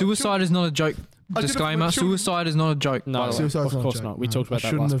 Suicide is not a joke. Disclaimer, suicide is not a joke. No, suicide's of course not. We talked about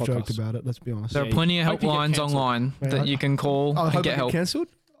that last podcast. I shouldn't have joked about it, let's be honest. There are plenty of helplines online that you can call and get help. Cancelled?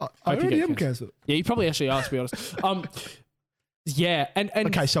 I already am cancelled. Yeah, you probably actually are, to be honest. Yeah, and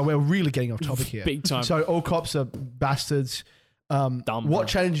okay, so we're really getting off topic here. Big time. So all cops are bastards. Dumb. What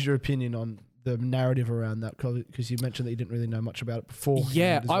changed your opinion on the narrative around that? Because you mentioned that you didn't really know much about it before.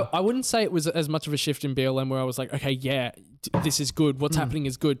 Yeah, I wouldn't say it was as much of a shift in BLM where I was like, okay, yeah, this is good. What's happening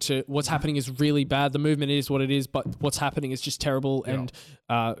is good. To what's happening is really bad. The movement is what it is, but what's happening is just terrible and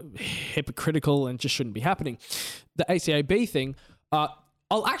hypocritical and just shouldn't be happening. The ACAB thing,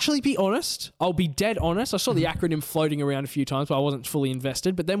 I'll actually be honest. I'll be dead honest. I saw the acronym floating around a few times, but I wasn't fully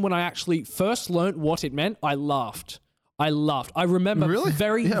invested. But then when I actually first learnt what it meant, I laughed. I laughed. I remember Really?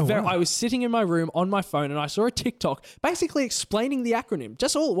 very, Yeah, very. wow. I was sitting in my room on my phone and I saw a TikTok basically explaining the acronym.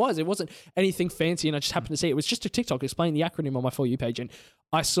 Just all it was. It wasn't anything fancy, and I just happened to see it. It was just a TikTok explaining the acronym on my For You page, and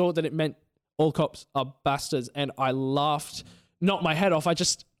I saw that it meant all cops are bastards, and I laughed, not my head off. I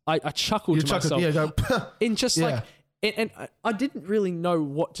chuckled to myself. Yeah, go. In just Yeah. like, and I didn't really know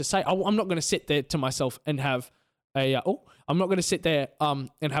what to say. I'm not going to sit there to myself and have I'm not going to sit there and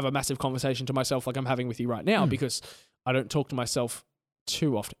have a massive conversation to myself like I'm having with you right now, because I don't talk to myself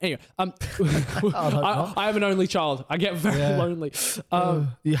too often. Anyway, I am an only child. I get very lonely.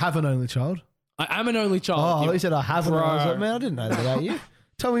 You have an only child? I am an only child. Oh, I thought you said I haven't. I was Bro. like, man, I didn't know that about you.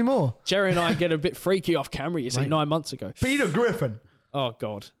 Tell me more. Jerry and I get a bit freaky off camera, you see, 9 months ago. Peter Griffin. Oh,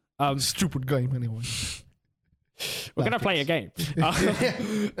 God. Stupid game anyway. We're going to play a game.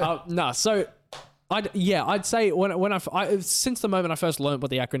 So I'd say when I since the moment I first learned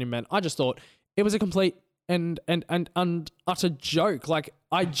what the acronym meant, I just thought it was a complete and utter joke. Like,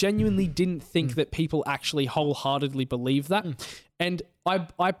 I genuinely didn't think that people actually wholeheartedly believe that. And I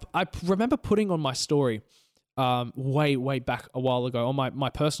remember putting on my story way back a while ago, on my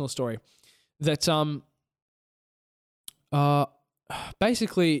personal story, that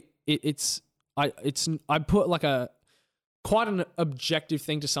basically I put like quite an objective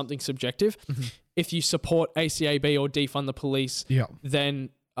thing to something subjective. If you support ACAB or defund the police, then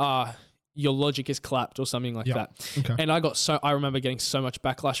your logic is clapped or something like that. Okay. And I remember getting so much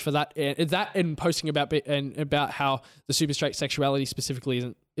backlash for that. And posting about how the super straight sexuality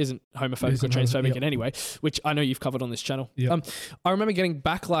specifically isn't homophobic or transphobic in any way, which I know you've covered on this channel. I remember getting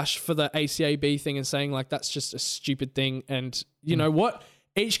backlash for the ACAB thing and saying like, that's just a stupid thing. And you know what?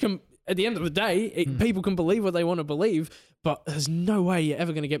 At the end of the day, people can believe what they want to believe, but there's no way you're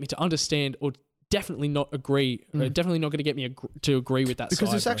ever going to get me to understand or definitely not agree. Definitely not going to get me to agree with that because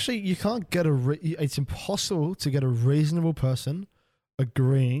side. it's actually, you can't get it's impossible to get a reasonable person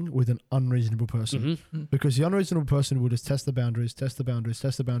agreeing with an unreasonable person, because the unreasonable person will just test the boundaries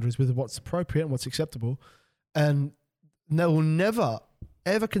with what's appropriate and what's acceptable, and they will never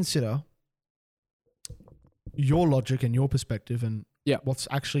ever consider your logic and your perspective and what's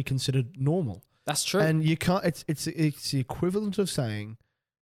actually considered normal. That's true. And you can't. It's the equivalent of saying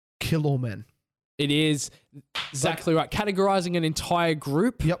kill all men. It is exactly right. Categorizing an entire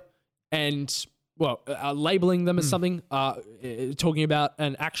group. And labeling them as something, talking about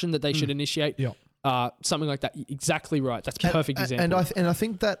an action that they should initiate, something like that. Exactly right. That's a perfect example. And I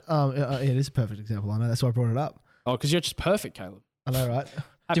think that it is a perfect example. I know, that's why I brought it up. Oh, because you're just perfect, Caleb. I know, right?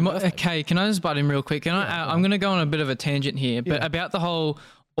 Okay, can I just butt in real quick? I'm going to go on a bit of a tangent here, but about the whole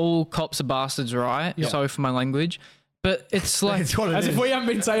all cops are bastards, right? Sorry for my language. But it's like... It's what it As is. if we haven't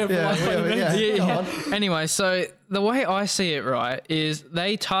been saying for like 20 minutes. Yeah. Anyway, so the way I see it, right, is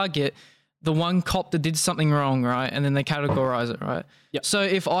they target the one cop that did something wrong, right, and then they categorize it, right? Yep. So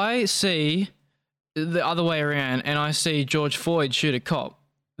if I see the other way around and I see George Floyd shoot a cop,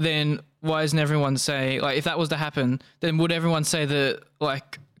 then why doesn't everyone say, like, if that was to happen, then would everyone say that,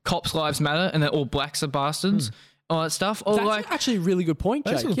 like, cops' lives matter and that all blacks are bastards? All that stuff? Or That's actually a really good point,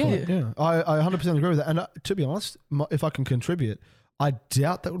 Jake. That's a good point, yeah. I 100% agree with that. And to be honest, if I can contribute, I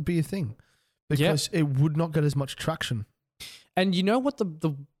doubt that would be a thing, because it would not get as much traction. And you know what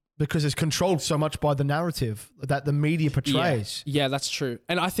because it's controlled so much by the narrative that the media portrays. Yeah, that's true.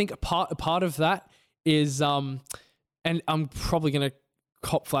 And I think a part of that is, and I'm probably going to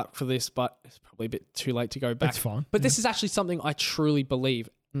cop flap for this, but it's probably a bit too late to go back. It's fine. But this is actually something I truly believe.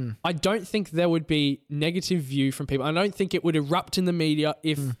 I don't think there would be negative view from people. I don't think it would erupt in the media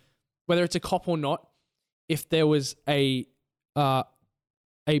if, whether it's a cop or not, if there was a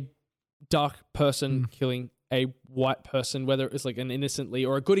dark person killing a white person, whether it was like an innocently,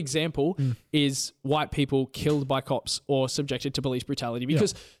 or a good example is white people killed by cops or subjected to police brutality.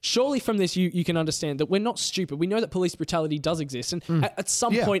 Because surely from this, you can understand that we're not stupid. We know that police brutality does exist. And at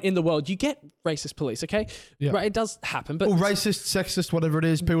some point in the world, you get racist police, okay? Yeah. Right, it does happen. But or racist, sexist, whatever it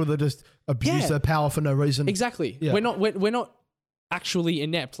is, people that just abuse their power for no reason. Exactly. Yeah. We're not actually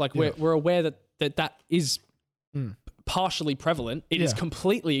inept. Like we're aware that is partially prevalent. It is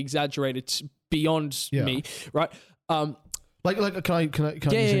completely exaggerated beyond me, right? Like, can I use an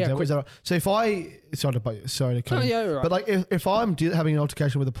example? Is that right? So if I sorry to cut in. Right. But like if I'm having an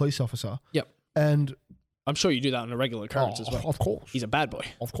altercation with a police officer, and I'm sure you do that on a regular occurrence as well. Of course, he's a bad boy.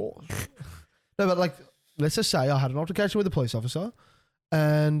 Of course. No, but like, let's just say I had an altercation with a police officer,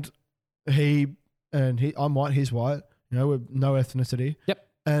 and I'm white, he's white, you know, with no ethnicity. Yep.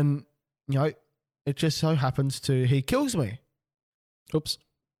 And you know, it just so happens he kills me. Oops.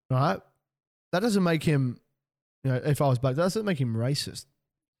 Right. That doesn't make him, you know, if I was black, that doesn't make him racist.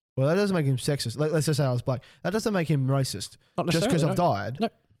 Well, that doesn't make him sexist. Let's just say I was black. That doesn't make him racist. Not Just because necessarily, I've died. No.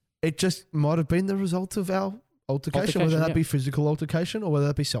 It just might have been the result of our altercation, whether that yeah. be physical altercation or whether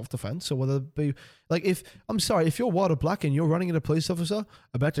that be self-defense or whether it be like if you're white or black and you're running at a police officer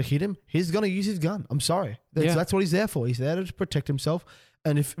about to hit him, he's going to use his gun. I'm sorry. That's what he's there for. He's there to protect himself.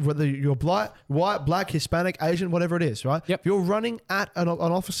 And if whether you're white, black, Hispanic, Asian, whatever it is, right? Yep. If you're running at an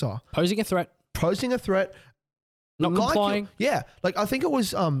officer, Posing a threat. like Not complying. Like I think it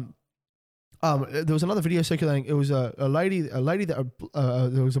was there was another video circulating. It was a lady that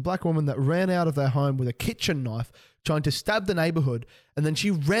there was a black woman that ran out of their home with a kitchen knife trying to stab the neighborhood, and then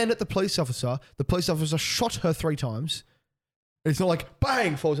she ran at the police officer. The police officer shot her 3 times. It's not like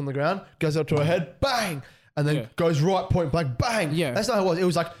bang, falls on the ground, goes up to her head, bang, and then goes right point blank, bang. Yeah. That's not how it was. It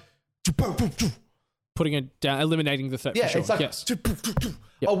was like Putting it down, eliminating the threat. yeah, for sure. it's like yes.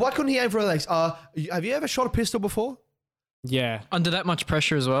 Oh, why couldn't he aim for her legs? Have you ever shot a pistol before? Yeah. Under that much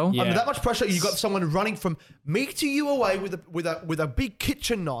pressure as well. Yeah. Under that much pressure, you got someone running from me to you away with a big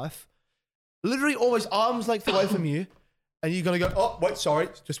kitchen knife, literally almost arm's length away from you, and you're gonna go, oh wait, sorry,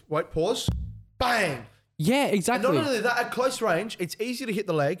 just wait, pause, bang. Yeah, And exactly. not only that, at close range, it's easier to hit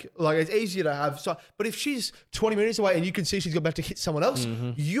the leg, like it's easier to have. But if she's 20 meters away and you can see she's about to hit someone else,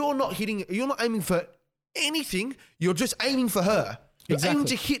 you're not aiming for anything. You're just aiming for her. You're aiming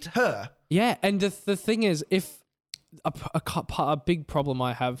to hit her. Yeah, and the thing is, if a big problem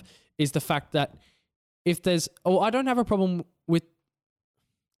I have is the fact that if there's, I don't have a problem with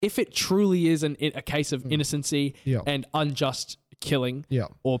if it truly is a case of innocency and unjust killing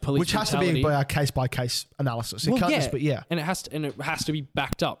or police which has brutality, to be by a case analysis. It can't just be and it has to be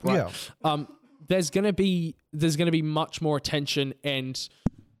backed up, right? There's gonna be much more attention and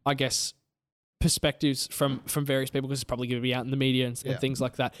I guess perspectives from various people because it's probably going to be out in the media and things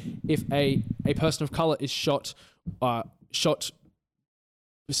like that. If a person of color is shot,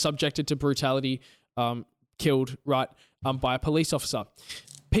 subjected to brutality, killed, right, by a police officer,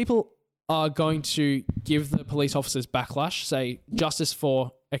 people are going to give the police officers backlash, say justice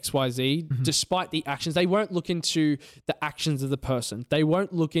for XYZ, despite the actions. They won't look into the actions of the person. They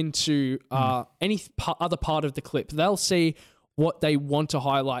won't look into any other part of the clip. They'll see what they want to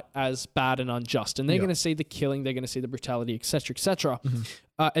highlight as bad and unjust. And they're going to see the killing, they're going to see the brutality, etc., etc.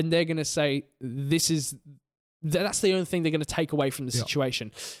 And they're going to say, that's the only thing they're going to take away from the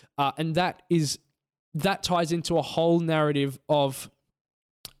situation. And that ties into a whole narrative of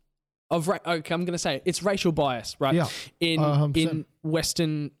okay, I'm going to say it's racial bias, right? Yeah. In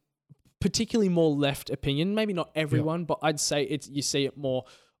Western, particularly more left opinion, maybe not everyone, but I'd say you see it more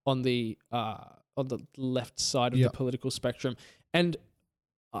on the left side of the political spectrum. And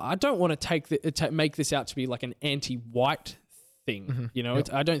I don't want to make this out to be like an anti-white thing. You know,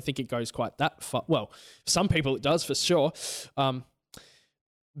 I don't think it goes quite that far. Well, some people it does for sure.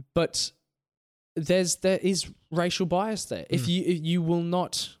 But there is racial bias there. If you will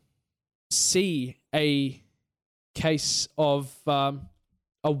not see a case of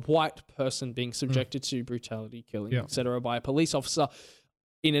a white person being subjected to brutality, killing, etc., by a police officer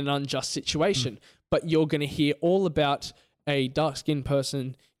in an unjust situation, but you're going to hear all about a dark-skinned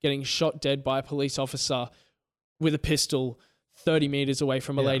person getting shot dead by a police officer with a pistol 30 meters away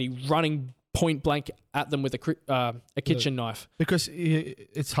from a lady running point blank at them with a kitchen knife. Because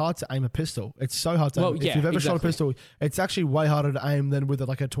it's hard to aim a pistol. It's so hard to aim. If you've ever shot a pistol, it's actually way harder to aim than with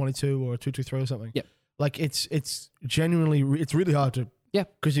like a 22 or a 223 or something. Yep. Like it's genuinely, it's really hard to,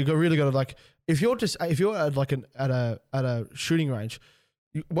 because you really got to like, if you're at like at a shooting range,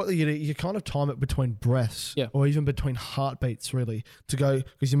 you kind of time it between breaths or even between heartbeats really to go,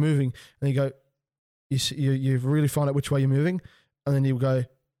 because you're moving and you go, you really find out which way you're moving and then you go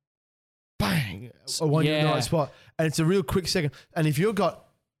bang when you're in the right spot, and it's a real quick second. And if you're not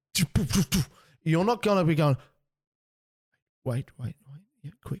going to be going wait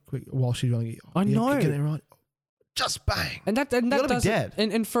quick while she's running, I know, get it right, just bang, and that does be dead.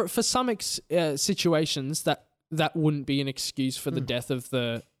 And for some situations that wouldn't be an excuse for the death of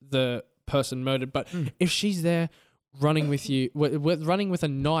the person murdered. But if she's there running with you, running with a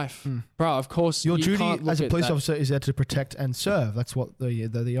knife, bro, of course your duty can't as a police officer is there to protect and serve. That's what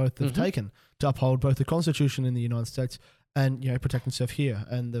the oath they've taken, to uphold both the Constitution in the United States and protect and serve here,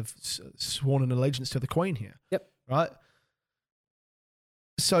 and they've sworn an allegiance to the Queen here. Yep. Right.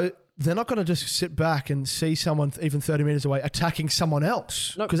 So they're not going to just sit back and see someone even 30 meters away attacking someone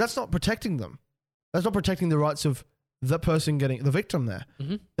else, because that's not protecting them. That's not protecting the rights of the person getting the victim there.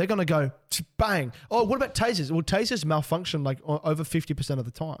 They're going to go bang. Oh, what about tasers? Well, tasers malfunction like over 50% of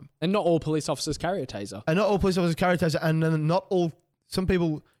the time. And not all police officers carry a taser. And then not all, some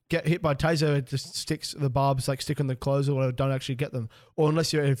people get hit by taser, it just sticks the barbs like stick in the clothes or whatever, don't actually get them. Or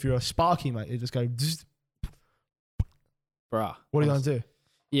unless if you're a Sparky, mate, you just go. Bruh. What are you gonna do?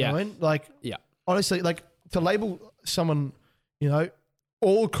 Yeah. You know what I mean? Like, Yeah. honestly, like to label someone, you know,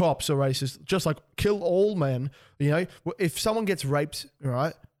 all cops are racist, just like kill all men. You know, if someone gets raped,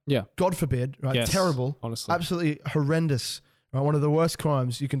 right? Yeah. God forbid, right? Yes, Terrible, honestly. absolutely horrendous. Right? One of the worst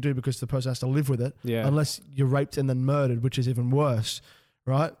crimes you can do because the person has to live with it. Yeah. Unless you're raped and then murdered, which is even worse,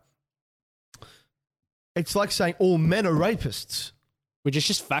 right? It's like saying all men are rapists. Which is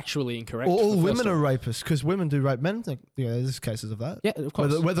just factually incorrect. Or all women first are of all. rapists because women do rape men. There's cases of that. Yeah, of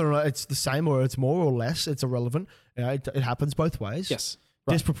course. Whether or not it's the same or it's more or less, it's irrelevant. You know, it happens both ways. Yes.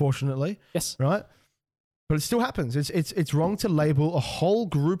 Right. Disproportionately. Yes. Right? But it still happens. It's wrong to label a whole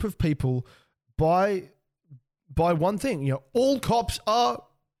group of people by one thing. You know, all cops are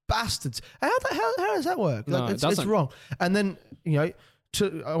bastards. How does that work? No, Like, it it's doesn't. wrong. And then, you know,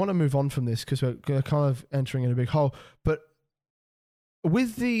 I want to move on from this because we're kind of entering in a big hole. But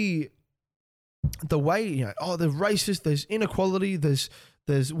with the way, you know, oh, there's racist, there's inequality, there's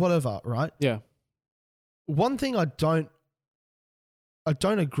whatever, right? Yeah. One thing I don't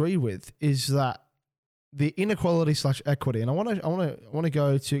agree with is that the inequality / equity, and I want to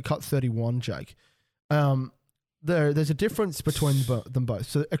go to cut 31, Jake. There's a difference between them both.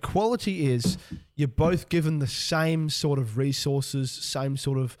 So equality is you're both given the same sort of resources, same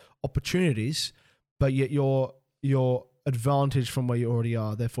sort of opportunities, but yet you're advantage from where you already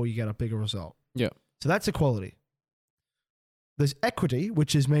are, therefore you get a bigger result. Yeah. So that's equality. There's equity,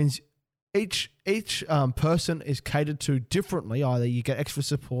 which means each person is catered to differently. Either you get extra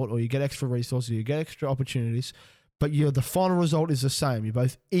support or you get extra resources, or you get extra opportunities, but the final result is the same. You're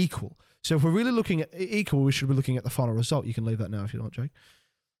both equal. So if we're really looking at equal, we should be looking at the final result. You can leave that now if you don't, Jake.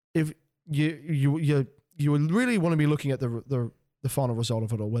 If you really want to be looking at the final result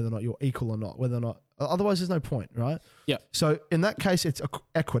of it all, whether or not you're equal or not, whether or not, otherwise there's no point, right? Yeah. So in that case, it's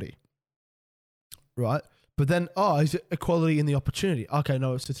equity, right? But then, is it equality in the opportunity? Okay,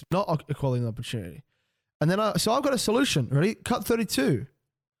 no, it's not equality in the opportunity. And then, so I've got a solution. Ready? Cut 32.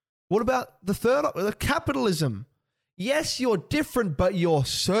 What about the capitalism? Yes, you're different, but you're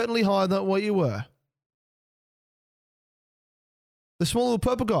certainly higher than what you were. The small little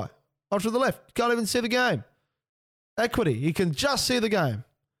purple guy off to the left, can't even see the game. Equity, he can just see the game.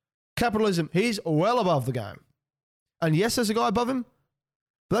 Capitalism, he's well above the game. And yes, there's a guy above him,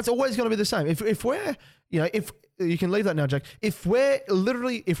 but that's always going to be the same. If we're, you know, if you can leave that now, Jake. If we're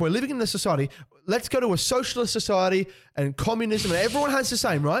living in this society, let's go to a socialist society and communism, and everyone has the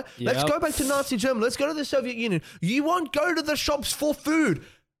same, right? Yep. Let's go back to Nazi Germany. Let's go to the Soviet Union. You won't go to the shops for food.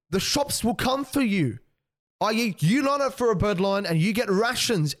 The shops will come for you. I.e., you line up for a bird line and you get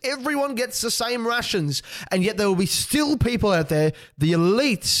rations. Everyone gets the same rations. And yet there will be still people out there, the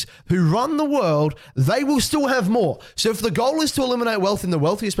elites who run the world, they will still have more. So if the goal is to eliminate wealth in the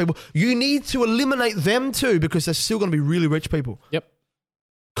wealthiest people, you need to eliminate them too, because there's still going to be really rich people. Yep.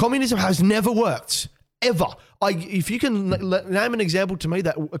 Communism has never worked, ever. If you can name an example to me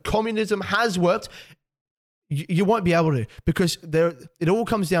that communism has worked, you won't be able to, because it all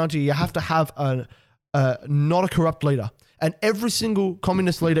comes down to you have to have not a corrupt leader. And every single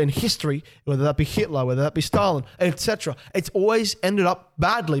communist leader in history, whether that be Hitler, whether that be Stalin, etc., it's always ended up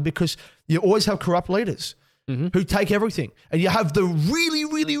badly because you always have corrupt leaders who take everything. And you have the really,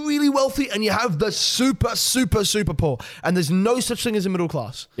 really, really wealthy and you have the super, super, super poor. And there's no such thing as a middle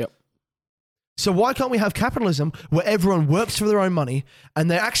class. Yep. So why can't we have capitalism where everyone works for their own money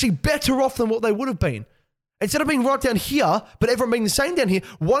and they're actually better off than what they would have been? Instead of being right down here, but everyone being the same down here,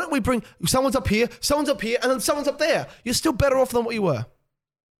 why don't we bring someone's up here, and then someone's up there? You're still better off than what you were.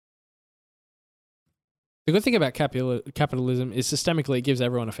 The good thing about capitalism is systemically it gives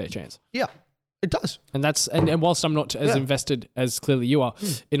everyone a fair chance. Yeah, it does. And that's and whilst I'm not as invested as clearly you are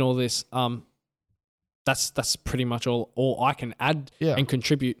in all this, that's pretty much all I can add and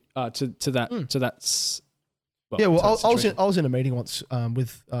contribute to that. I was in a meeting once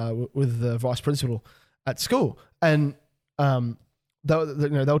with the vice principal at school, and they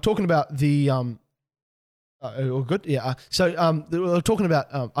were talking about the good, yeah. So they were talking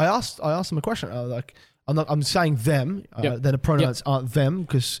about. I asked them a question. I'm saying them. Then the pronouns aren't them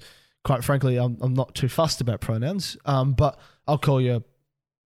because, quite frankly, I'm not too fussed about pronouns. But I'll call you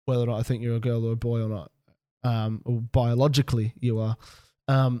whether or not I think you're a girl or a boy or not, or biologically you are.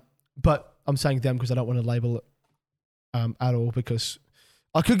 But I'm saying them because I don't want to label it at all, because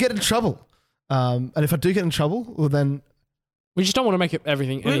I could get in trouble. And if I do get in trouble, well then... We just don't want to make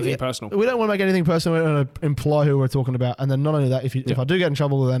anything personal. We don't want to make anything personal. We don't want to imply who we're talking about. And then not only that, if I do get in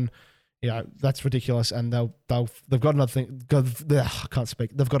trouble, then that's ridiculous, and they've got another thing. I can't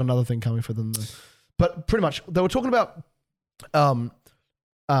speak. They've got another thing coming for them. But pretty much, they were talking about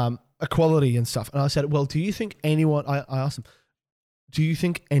equality and stuff, and I said, "Well, do you think anyone?" I asked them, "Do you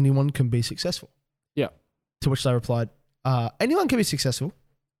think anyone can be successful?" Yeah. To which they replied, "Anyone can be successful,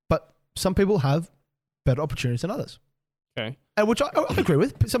 but some people have better opportunities than others." Okay. And which I agree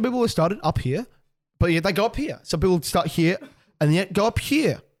with. Some people have started up here, but yet they go up here. Some people start here and yet go up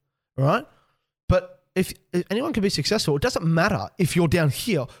here, right? But if anyone can be successful, it doesn't matter if you're down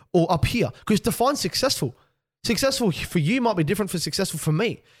here or up here, because define successful. Successful for you might be different from successful for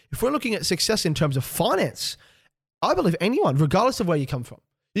me. If we're looking at success in terms of finance, I believe anyone, regardless of where you come from,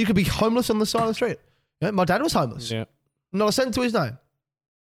 you could be homeless on the side of the street. My dad was homeless. Yeah. Not a cent to his name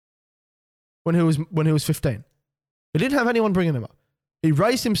when he was 15. He didn't have anyone bringing him up. He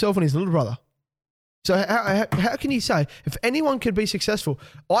raised himself and his little brother. So how can you say, if anyone could be successful,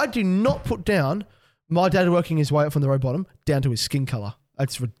 I do not put down my dad working his way up from the road bottom down to his skin color.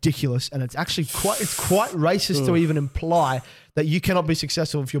 It's ridiculous, and it's actually quite racist to even imply that you cannot be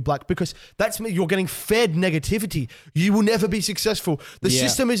successful if you're black, because that's me. You're getting fed negativity. You will never be successful. The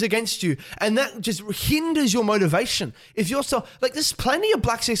system is against you, and that just hinders your motivation. If you're so there's plenty of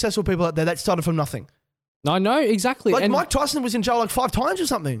black successful people out there that started from nothing. I know exactly. Like and Mike Tyson was in jail 5 times or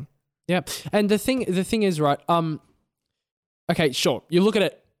something. Yeah, and the thing is, right. Okay, sure. You look at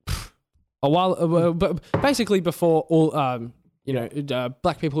it a while, but basically before all,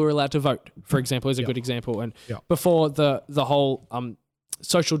 black people were allowed to vote, for example, is a good example, and before the whole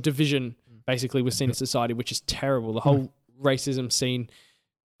social division basically was seen in society, which is terrible. The whole racism scene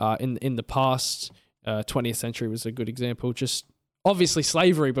in the past 20th century was a good example. Just obviously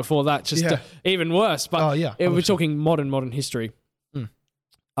slavery before that, just even worse. But we're talking modern history.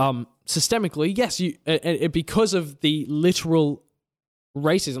 Systemically, yes, because of the literal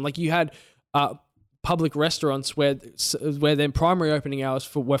racism, like you had public restaurants where their primary opening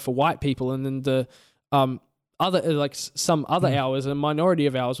hours were for white people, and then the some other hours, a minority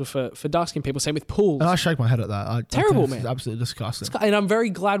of hours were for dark-skinned people. Same with pools. And I shake my head at that. Terrible, man. man. It's absolutely disgusting. And I'm very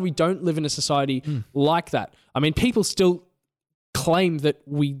glad we don't live in a society like that. I mean, people still claim that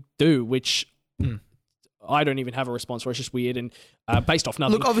we do, which I don't even have a response for. It's just weird and based off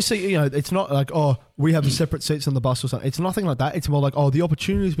nothing. Look, obviously, it's not like, we have separate seats on the bus or something. It's nothing like that. It's more like, the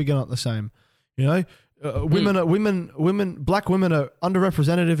opportunities begin at the same. Black women are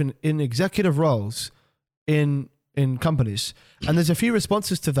underrepresented in executive roles in companies, and there's a few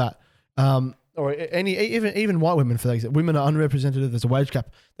responses to that. Or even white women, for that, women are underrepresented. There's a wage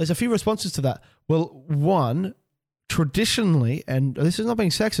gap. There's a few responses to that. Well, one, traditionally, and this is not being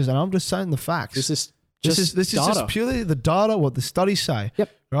sexist, and I'm just saying the facts. This is just purely the data, what the studies say. Yep.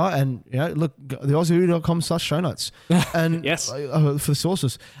 Right. And look, the AussieView.com/show notes. And yes, for the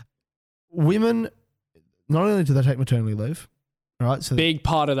sources, women, not only do they take maternity leave, right? So big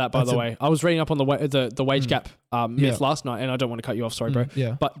part of that, by the way. I was reading up on the wage gap myth last night, and I don't want to cut you off, sorry, bro.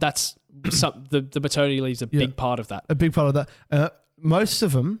 Yeah. But that's the maternity leave is a big part of that. A big part of that. Most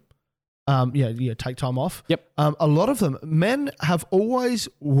of them, take time off. Yep. A lot of them, men have always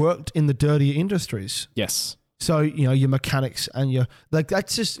worked in the dirtier industries. Yes. So, your mechanics and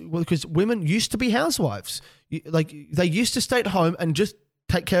that's just because women used to be housewives. They used to stay at home and just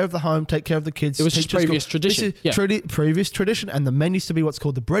take care of the home, take care of the kids. It was just previous tradition. This is previous tradition, and the men used to be what's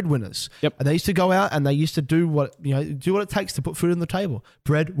called the breadwinners. Yep. And they used to go out and they used to do what it takes to put food on the table.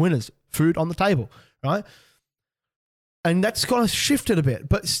 Breadwinners, food on the table, right? And that's kind of shifted a bit,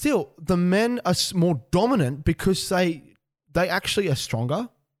 but still, the men are more dominant because they actually are stronger.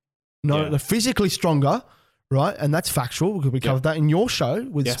 They're physically stronger, right? And that's factual. We covered that in your show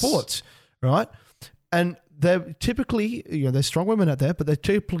with sports, right? And they're typically, there's strong women out there, but they're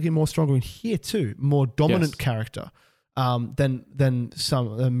typically more stronger in here too, more dominant character than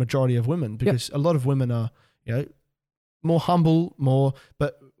the majority of women, because a lot of women are, more humble,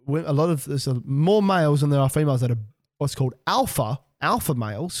 but there's more males than there are females that are what's called alpha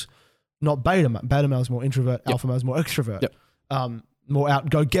males, not beta. Beta males more introvert, alpha males more extrovert, more out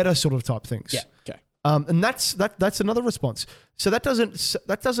go getter sort of type things. Yeah. Okay. And that's another response. So that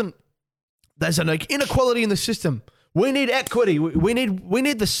doesn't. There's an inequality in the system. We need equity. We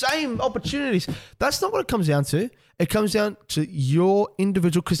need the same opportunities. That's not what it comes down to. It comes down to your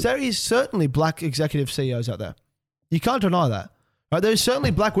individual, because there is certainly black executive CEOs out there. You can't deny that, right? There's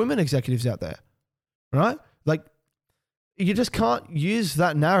certainly black women executives out there, right? Like, you just can't use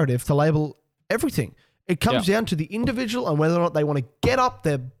that narrative to label everything. It comes down to the individual and whether or not they want to get up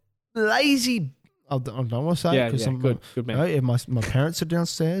their lazy. I don't want to say it because good man. If my parents are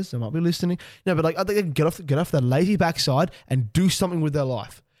downstairs, they might be listening. No, but they can get off their lazy backside and do something with their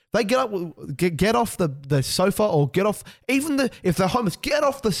life. They get up, get off the sofa, or get off, if they're homeless, get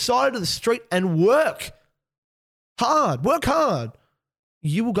off the side of the street and work hard.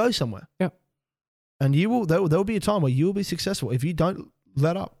 You will go somewhere. Yeah. And there will be a time where you will be successful if you don't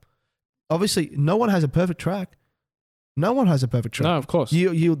let up. Obviously, no one has a perfect track. No, of course.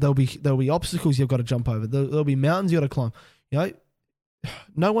 There'll be obstacles you've got to jump over. There'll be mountains you've got to climb. You know,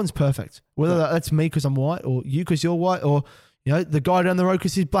 no one's perfect. Whether that's me because I'm white, or you because you're white, or the guy down the road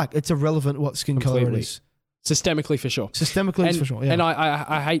because he's black. It's irrelevant what skin color it is. Systemically for sure. For sure. Yeah. And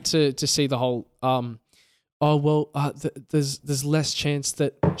I hate to see the whole there's less chance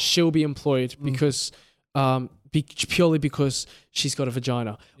that she'll be employed because purely because she's got a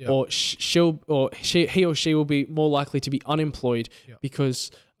vagina, or he or she will be more likely to be unemployed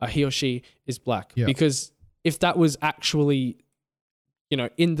because he or she is black. Because if that was actually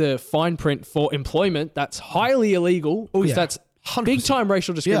in the fine print for employment, that's highly illegal, because that's 100%. Big time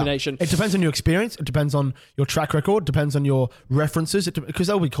racial discrimination. It depends on your experience. It depends on your track record. Depends on your references. Because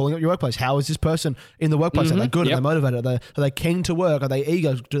they'll be calling up your workplace. How is this person in the workplace? Are they good? Are they motivated? Are they keen to work? Are they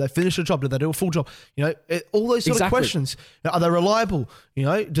eager? Do they finish a job? Do they do a full job? All those sort of questions. Are they reliable?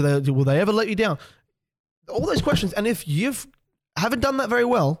 Will they ever let you down? All those questions. And if you haven't done that very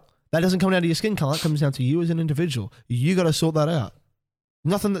well, that doesn't come down to your skin color. It comes down to you as an individual. You got to sort that out.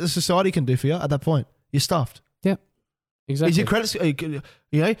 Nothing that the society can do for you at that point. You're stuffed. Yeah. Exactly. Is your credit,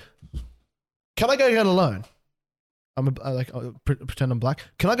 can I go get a loan? Pretend I'm black.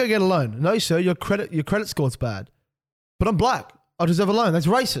 Can I go get a loan? No, sir, your credit score's bad. But I'm black. I deserve a loan. That's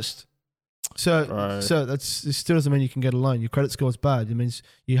racist. So it still doesn't mean you can get a loan. Your credit score's bad. It means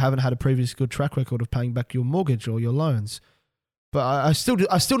you haven't had a previous good track record of paying back your mortgage or your loans. But I still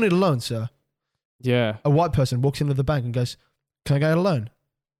need a loan, sir. Yeah. A white person walks into the bank and goes, "Can I get a loan?"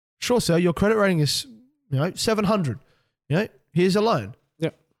 Sure, sir. Your credit rating is 700. Here's a loan.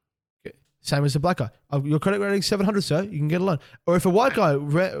 Yep. Same as the black guy. Your credit rating is 700, sir. You can get a loan. Or if a white guy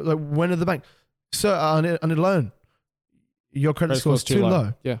went to the bank, "Sir, I need a loan. Your credit score is too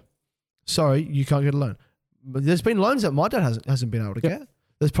low. Yeah. Sorry, you can't get a loan." But there's been loans that my dad hasn't been able to get.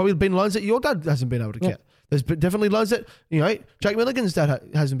 There's probably been loans that your dad hasn't been able to get. There's definitely loans that Jake Milligan's dad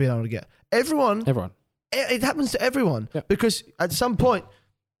hasn't been able to get. Everyone. It happens to everyone because at some point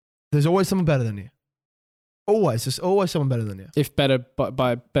there's always someone better than you. There's always someone better than you. If better,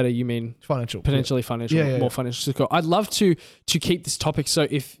 by better you mean financial, potentially financial, more financial support. I'd love to keep this topic. So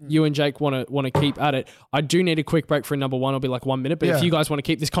if you and Jake want to keep at it, I do need a quick break for number one. It'll be like 1 minute. But if you guys want to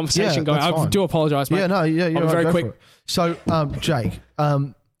keep this conversation going, I do apologize, mate. You're very quick. So, Jake,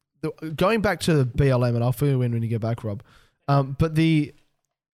 going back to the BLM, and I'll fill you in when you get back, Rob. But the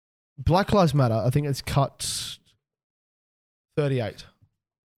Black Lives Matter, I think it's cut 38.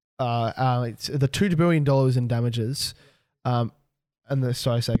 It's the $2 billion in damages.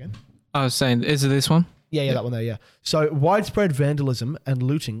 Sorry, say again. I was saying, is it this one? Yeah, that one there, yeah. So widespread vandalism and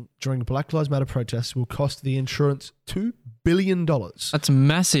looting during Black Lives Matter protests will cost the insurance $2 billion. That's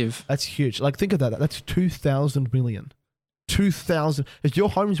massive. That's huge. Like, think of that. That's 2,000 million. 2,000. If your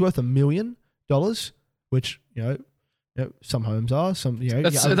home's worth $1 million, which, some homes are, some,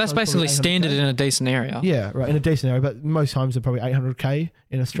 that's basically standard in a decent area. Yeah, right, in a decent area, but most homes are probably $800K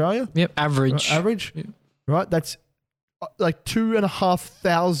in Australia. Yep, average. Right, average, yep. Right? That's like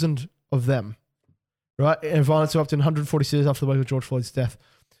 2,500 of them, right? And violence erupted in 140 cities after the wake of George Floyd's death.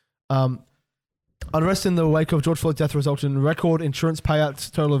 Unrest in the wake of George Floyd's death resulted in record insurance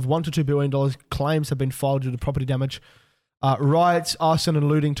payouts, total of $1 to $2 billion. Claims have been filed due to property damage. Riots, arson, and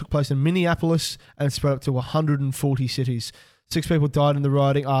looting took place in Minneapolis and spread up to 140 cities. 6 people died in the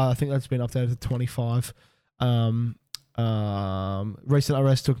rioting. I think that's been updated to 25. Recent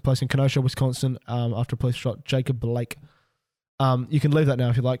arrest took place in Kenosha, Wisconsin, after police shot Jacob Blake. You can leave that now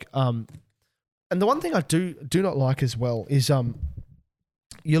if you like. And the one thing I do not like as well is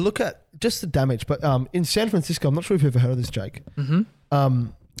you look at just the damage, but in San Francisco, I'm not sure if you've ever heard of this, Jake. Mm-hmm.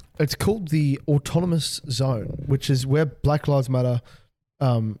 It's called the Autonomous Zone, which is where Black Lives Matter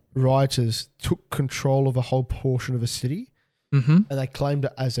rioters took control of a whole portion of a city, and they claimed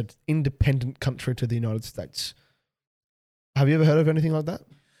it as an independent country to the United States. Have you ever heard of anything like that?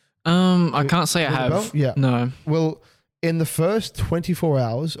 I can't say I have. Yeah. No. Well, in the first 24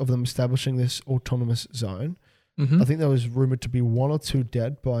 hours of them establishing this autonomous zone, I think there was rumored to be 1 or 2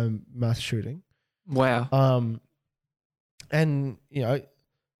 dead by a mass shooting. Wow. And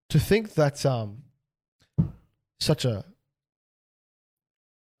to think that such a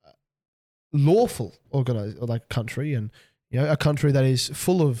lawful organized country, and a country that is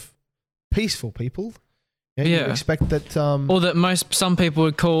full of peaceful people, you expect that or that some people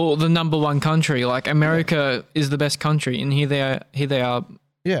would call the number one country, like America is the best country, and here they are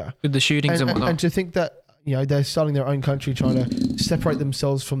Yeah. with the shootings and whatnot. And to think that, you know, they're starting their own country, trying to separate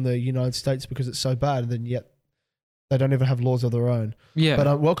themselves from the United States because it's so bad, and then yet they don't even have laws of their own. Yeah.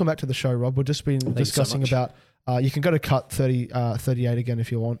 But welcome back to the show, Rob. We've just been discussing about, you can go to cut 38 again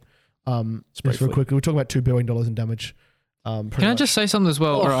if you want. Just real quickly, we're talking about $2 billion in damage. Can I just say something as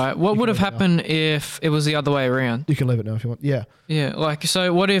well? All right. What would have happened if it was the other way around? You can leave it now if you want. Yeah. Yeah. Like,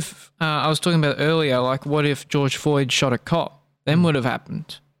 so what if, I was talking about earlier, like what if George Floyd shot a cop? Then would have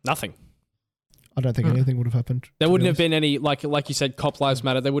happened? Nothing. I don't think anything would have happened. There wouldn't have been any, like you said, cop lives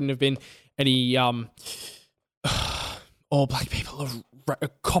matter. There wouldn't have been any, all black people are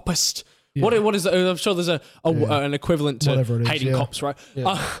coppist. Yeah. What is it? I'm sure there's an equivalent to hating cops, right?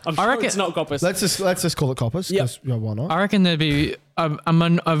 Yeah. I'm sure it's not coppist. Let's just call it coppers. Yep. Why not? I reckon there'd be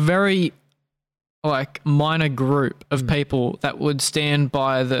a very like minor group of people that would stand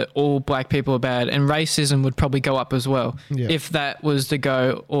by the all black people are bad, and racism would probably go up as well. Yeah. If that was to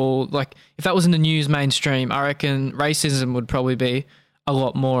go, or like if that was in the news mainstream, I reckon racism would probably be a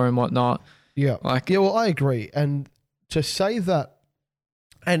lot more and whatnot. Yeah. Well, I agree. And to say that,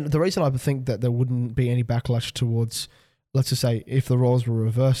 and the reason I think that there wouldn't be any backlash towards, let's just say, if the roles were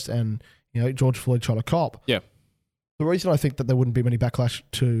reversed and, you know, George Floyd shot a cop. Yeah. The reason I think that there wouldn't be many backlash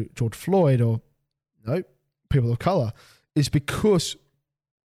to George Floyd or, you know, people of color is because,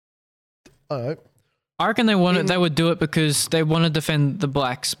 I reckon they would do it because they want to defend the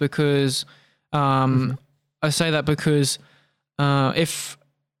blacks because, I say that because, if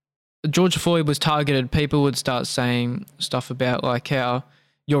George Floyd was targeted, people would start saying stuff about like how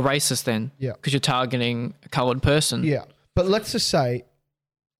you're racist then. Yeah. Because you're targeting a coloured person. Yeah. But let's just say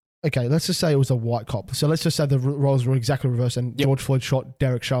it was a white cop. So let's just say the roles were exactly reversed and George Floyd shot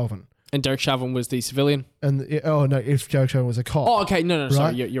Derek Chauvin. And Derek Chauvin was the civilian. And if Derek Chauvin was a cop. Oh, okay. No, right?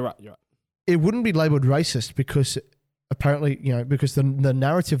 sorry. You're right. It wouldn't be labelled racist because apparently, you know, because the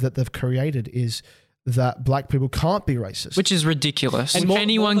narrative that they've created is that black people can't be racist. Which is ridiculous. And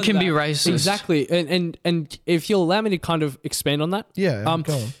anyone can be racist. Exactly. And if you'll allow me to kind of expand on that. Yeah.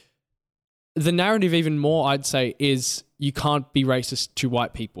 Go on. The narrative even more, I'd say, is you can't be racist to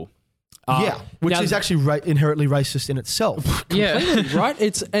white people. Which is actually inherently racist in itself. Yeah. Right?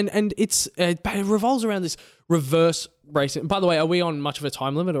 It revolves around this reverse racism. By the way, are we on much of a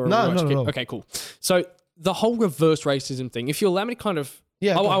time limit? Or No, not at all. Okay, cool. So the whole reverse racism thing, if you allow me to kind of...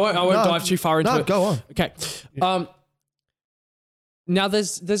 Yeah, I won't dive too far into it. No, go on. Okay. Now,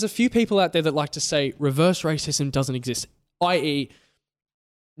 there's a few people out there that like to say reverse racism doesn't exist, i.e.,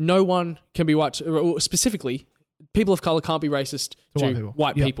 no one can be white, or specifically, people of color can't be racist to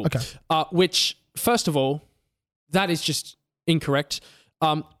white people. Okay. Which, first of all, that is just incorrect.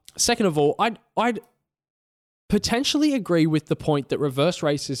 Second of all, I'd potentially agree with the point that reverse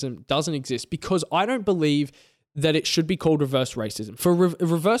racism doesn't exist because I don't believe that it should be called reverse racism. For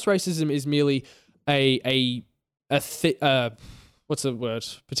reverse racism is merely what's the word?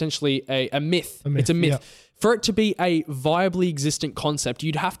 Potentially a myth. It's a myth. Yeah. For it to be a viably existent concept,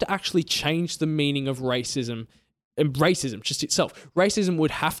 you'd have to actually change the meaning of racism. And racism, just itself. Racism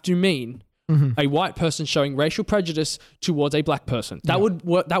would have to mean a white person showing racial prejudice towards a black person. That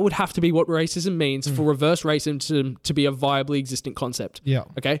would have to be what racism means for reverse racism to be a viably existent concept. Yeah.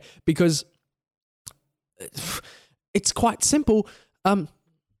 Okay? Because it's quite simple.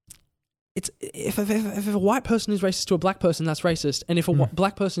 It's if a white person is racist to a black person, that's racist. And if a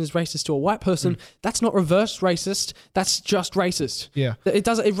black person is racist to a white person, that's not reverse racist. That's just racist. Yeah.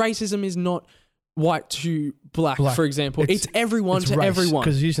 Racism is not white to black. For example. It's everyone to everyone.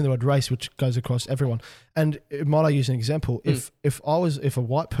 Because using the word race, which goes across everyone. And might I use an example? If a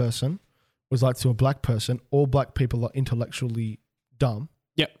white person was like to a black person, all black people are intellectually dumb.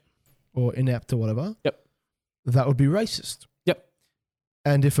 Yep. Or inept or whatever. Yep. That would be racist. Yep.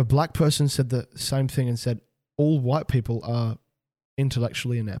 And if a black person said the same thing and said all white people are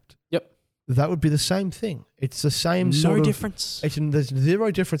intellectually inept. Yep. That would be the same thing. It's the same sort of... No difference. There's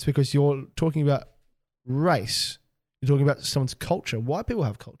zero difference because you're talking about race. You're talking about someone's culture. White people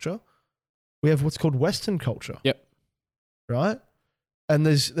have culture. We have what's called Western culture. Yep. Right? And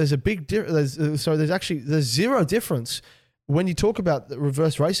there's a big difference. There's zero difference when you talk about the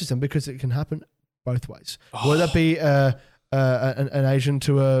reverse racism because it can happen both ways. Whether that be an Asian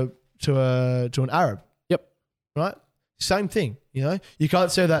to an Arab. Yep. Right? Same thing. You know, you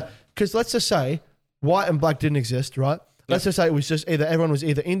can't say that because let's just say white and black didn't exist, right? Let's just say it was just either everyone was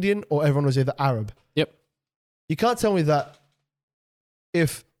either Indian or everyone was either Arab. Yep. You can't tell me that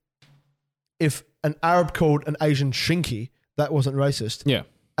if an Arab called an Asian shinky, that wasn't racist. Yeah.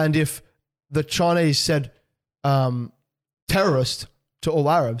 And if the Chinese said terrorist to all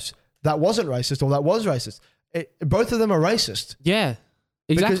Arabs, that wasn't racist or that was racist. Both of them are racist. Yeah.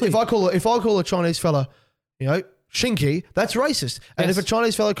 Exactly. Because if I call a Chinese fella, Shinky, that's racist. And Yes. if a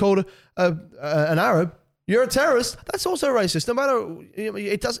Chinese fella called an Arab, you're a terrorist, that's also racist. No matter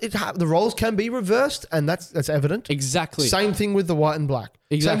the roles can be reversed, and that's evident. Exactly. Same thing with the white and black.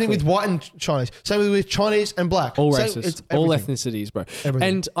 Exactly. Same thing with white and Chinese. Same thing with Chinese and black. All Same, races, it's all everything. ethnicities, bro. Everything.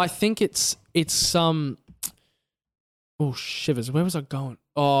 And I think it's some. Oh shivers! Where was I going?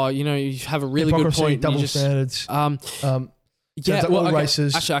 Oh, you have a really good Hypocrisy, point. and double you just, standards. yeah, that well, all okay.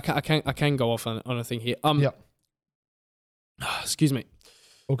 races. Actually, I can go off on a thing here. Yep. Excuse me.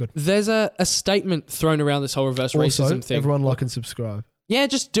 All good. There's a statement thrown around this whole reverse Also, racism thing. everyone like and subscribe. Yeah,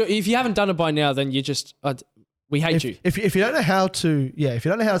 just do. If you haven't done it by now, then you just we hate you. If you don't know how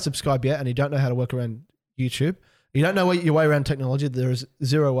to subscribe yet, and you don't know how to work around YouTube, you don't know your way around technology, there is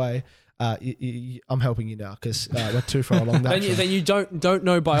zero way. I'm helping you now because we're too far along that. Then you don't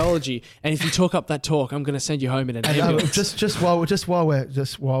know biology, and if you talk up that talk, I'm going to send you home in an ambulance. Just while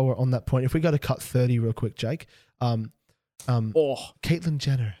we're on that point, if we go to cut 30 real quick, Jake. Caitlyn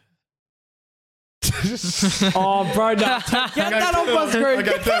Jenner. Oh, bro, no. Get that off my screen.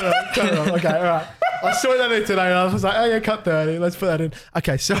 Okay, turn it on. Okay, all right. I saw that in today and I was like, oh yeah, cut 30. Let's put that in.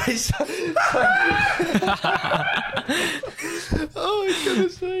 Okay, sorry. Oh, my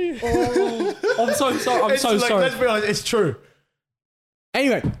goodness me. I'm so sorry. I'm so sorry. Let's be honest, it's true.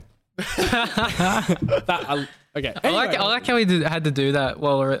 Anyway. Okay. I like how we had to do that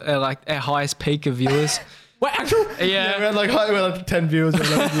while we're at like our highest peak of viewers. Wait, actually? Yeah. We had like 10 viewers. Or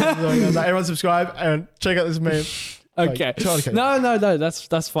 11 viewers. Like, everyone subscribe and check out this meme. Okay. Like, No,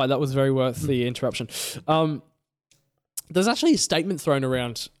 that's fine. That was very worth the interruption. There's actually a statement thrown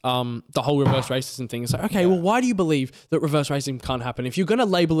around the whole reverse racism thing. It's like, okay, well, why do you believe that reverse racism can't happen? If you're going to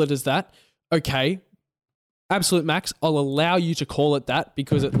label it as that, okay, absolute max, I'll allow you to call it that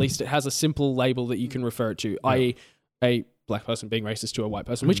because at least it has a simple label that you can refer it to, i.e. a black person being racist to a white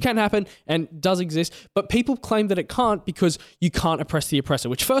person, which can happen and does exist, but people claim that it can't because you can't oppress the oppressor,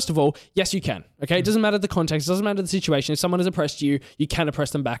 which first of all, yes, you can, okay? It doesn't matter the context, it doesn't matter the situation. If someone has oppressed you, you can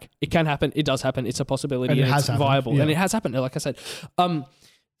oppress them back. It can happen, it does happen, it's a possibility, and it's viable, and it has happened, like I said.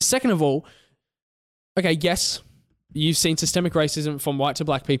 Second of all, okay, yes, you've seen systemic racism from white to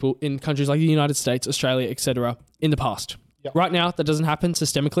black people in countries like the United States, Australia, etc. in the past. Yep. Right now, that doesn't happen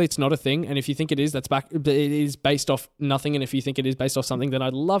systemically. It's not a thing. And if you think it is, it is based off nothing. And if you think it is based off something, then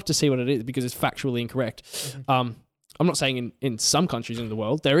I'd love to see what it is because it's factually incorrect. Mm-hmm. I'm not saying in some countries in the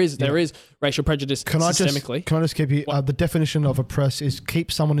world there is racial prejudice systemically. Can I just keep you? The definition of oppress is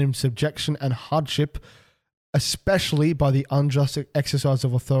keep someone in subjection and hardship, especially by the unjust exercise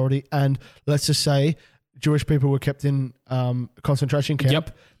of authority. And let's just say Jewish people were kept in concentration camp.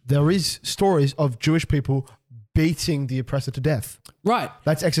 Yep. There is stories of Jewish people beating the oppressor to death. Right.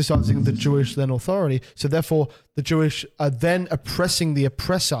 That's exercising the Jewish then authority. So therefore, the Jewish are then oppressing the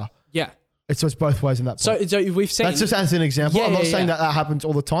oppressor. Yeah. So it's both ways in that point. So we've seen... That's just as an example. Yeah, I'm not yeah, saying yeah. that happens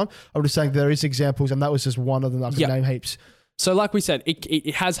all the time. I'm just saying there is examples, and that was just one of them. I could name heaps. So like we said,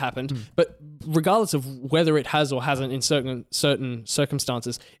 it has happened, but regardless of whether it has or hasn't in certain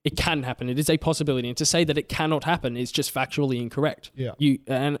circumstances, it can happen. It is a possibility. And to say that it cannot happen is just factually incorrect. Yeah.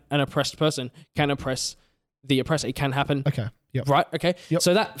 An oppressed person can oppress the oppressor. It can happen. Okay. Yep. Right? Okay. Yep.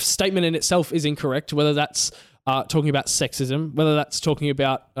 So that statement in itself is incorrect, whether that's talking about sexism, whether that's talking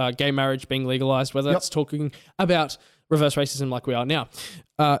about gay marriage being legalized, whether that's talking about reverse racism like we are now.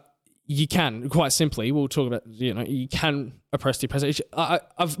 You can, quite simply, we'll talk about, you can oppress the oppressor.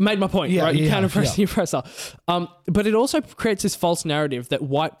 I've made my point, right? You can oppress the oppressor. But it also creates this false narrative that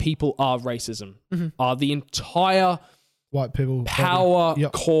white people are racism, are the entire white people power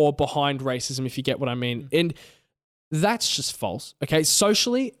core behind racism, if you get what I mean. And that's just false. Okay.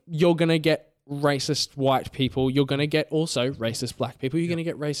 Socially, you're going to get racist white people. You're going to get also racist black people. You're going to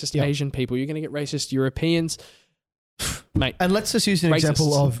get racist Asian people. You're going to get racist Europeans. Mate. And let's just use an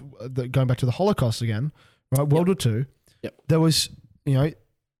example of going back to the Holocaust again, right? World War II. Yep. There was,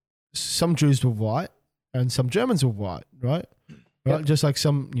 some Jews were white and some Germans were white, right? Right. Yep. Just like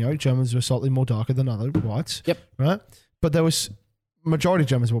some, Germans were slightly more darker than other whites. Yep. Right. But there was majority of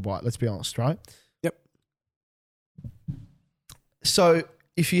Germans were white. Let's be honest, right? Yep. So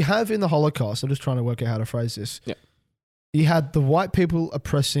if you have in the Holocaust, I'm just trying to work out how to phrase this. Yep. You had the white people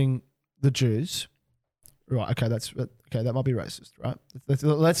oppressing the Jews. Right. Okay. That might be racist, right?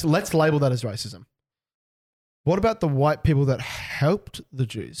 Let's label that as racism. What about the white people that helped the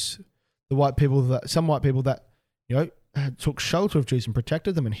Jews? Some white people that took shelter of Jews and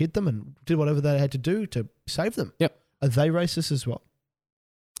protected them and hid them and did whatever they had to do to save them. Yep. Are they racist as well?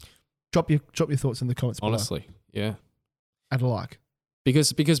 Drop your thoughts in the comments below. Honestly, yeah. And like.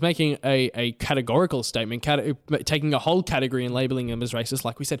 Because making a categorical statement, taking a whole category and labeling them as racist,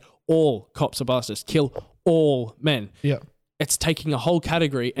 like we said, all cops are bastards, kill all men. Yeah. It's taking a whole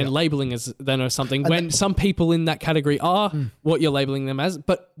category and labeling as then or something when some people in that category are what you're labeling them as,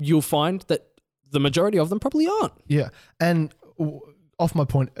 but you'll find that the majority of them probably aren't. Yeah. And off my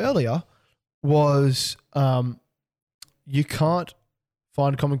point earlier was you can't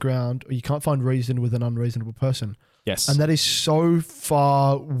find common ground or you can't find reason with an unreasonable person. Yes. And that is so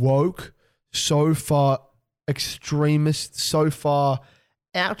far woke, so far extremist, so far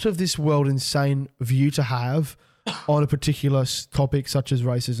out of this world insane view to have on a particular topic such as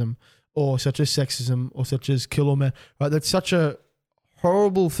racism or such as sexism or such as kill all men. Right? That's such a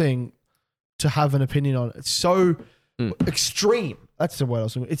horrible thing to have an opinion on. It's so extreme. That's the word I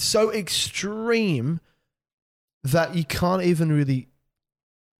was looking for. It's so extreme that you can't even really,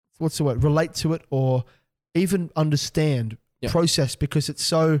 what's the word, relate to it or even understand, process, because it's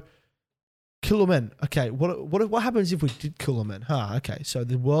so kill all men. Okay, what happens if we did kill all men? Okay, so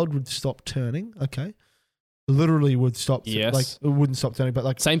the world would stop turning. Okay, literally would stop. Yes, like it wouldn't stop turning, but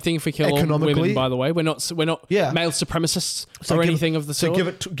like same thing for kill all women. By the way, we're not male supremacists or anything of the sort. So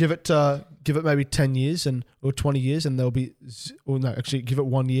give it maybe 10 years or 20 years, and there'll be, or no, actually give it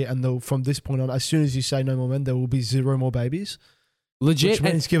 1 year, and from this point on, as soon as you say no more men, there will be 0 more babies. Legit. Which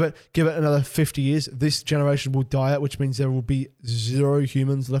means give it another 50 years. This generation will die out, which means there will be 0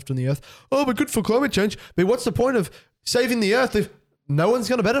 humans left on the earth. Oh, but good for climate change. But what's the point of saving the earth if no one's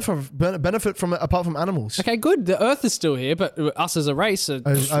going to benefit from it apart from animals? Okay, good. The earth is still here, but us as a race are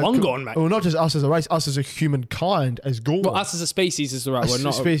long gone, mate. Well, not just us as a race, us as a humankind as gone. Well, us as a species is the right word.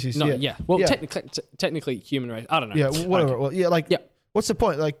 Not species, yeah. Well, technically human race. I don't know. Yeah, whatever. Okay. Well, what's the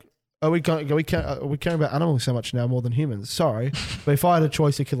point? Like, are we caring about animals so much now more than humans? Sorry, but if I had a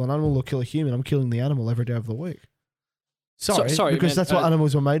choice to kill an animal or kill a human, I'm killing the animal every day of the week. Sorry, because that's what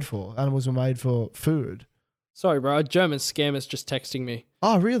animals were made for. Animals were made for food. Sorry, bro. A German scammer's just texting me.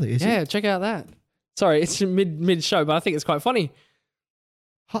 Oh, really? Is it? Check out that. Sorry, it's mid show, but I think it's quite funny.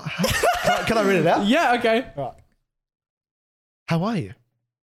 Can I read it out? Yeah, okay. Right. How are you?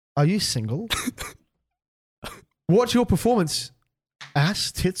 Are you single? What's your performance?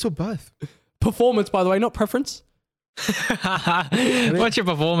 Ass, tits, or both? Performance, by the way, not preference. What's your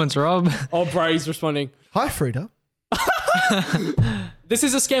performance, Rob? Oh, bro, he's responding. Hi, Frida. This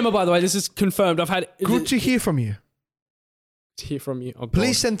is a scammer, by the way. This is confirmed. I've had... Good to hear from you. To hear from you. Oh,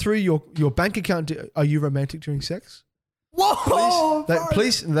 please send through your bank account. Are you romantic during sex? Whoa!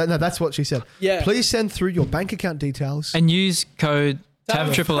 No, that's what she said. Yeah. Please send through your bank account details. And use code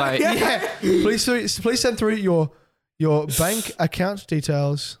TAV888. Yeah. Please send through your bank account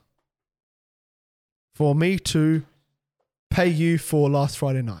details for me to pay you for last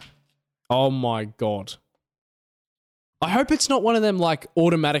Friday night. Oh my God. I hope it's not one of them like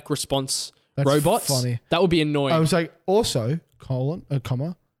automatic response robots. Funny. That would be annoying. I was like, also,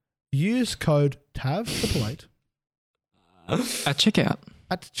 comma, use code TAV888 at checkout.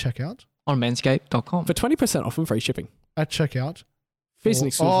 At checkout. On manscaped.com. For 20% off and free shipping. At checkout. Fees and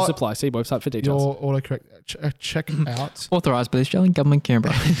exclusive supply. See website for details. Your autocorrect checkout. Authorised by the Australian Government,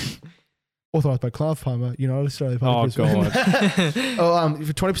 Canberra. Authorised by Clive Palmer, United Australia. Oh, God.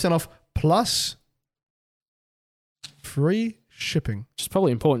 For 20% off plus free shipping. Which is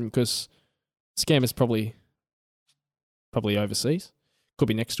probably important because scam is probably overseas. Could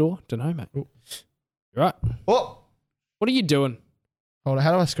be next door. Don't know, mate. Ooh. You're right. Oh. What are you doing? Hold on.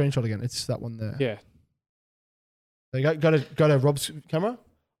 How do I screenshot again? It's that one there. Yeah. There you go. Go to Rob's camera.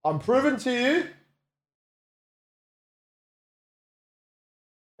 I'm proving to you.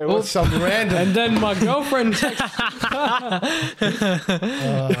 It was some random. And then my girlfriend texted.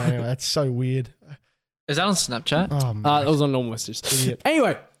 Anyway, that's so weird. Is that on Snapchat? Oh, it was on normal messages.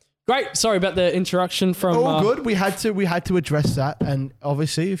 Anyway, great. Sorry about the interruption from... All good. We had to address that. And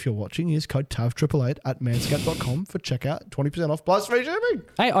obviously, if you're watching, use code TAV888 at manscaped.com for checkout. 20% off plus free shipping.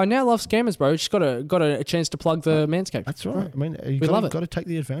 Hey, I now love scammers, bro. Just got a chance to plug the Manscaped. That's right. I mean, we love it. Got to take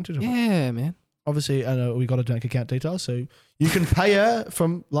the advantage of it. Yeah, man. Obviously, we got a bank account details, so you can pay her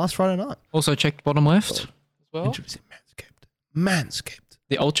from last Friday night. Also, check the bottom left as well. Introducing Manscaped.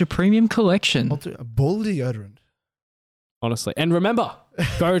 The Ultra Premium Collection. Ball deodorant. Honestly. And remember,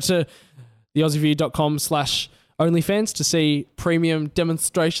 go to theaussieview.com/OnlyFans to see premium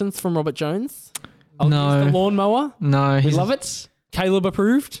demonstrations from Robert Jones. No. Use the lawnmower. No. We love it. Caleb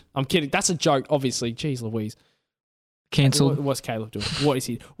approved. I'm kidding. That's a joke, obviously. Jeez Louise. Cancelled. What's Caleb doing? What is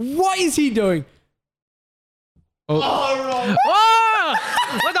he doing? Oh, oh,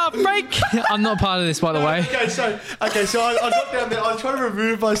 what the freak? I'm not part of this, by the way. Okay, so I got down there. I was trying to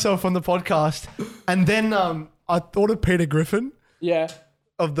remove myself from the podcast, and then I thought of Peter Griffin Yeah.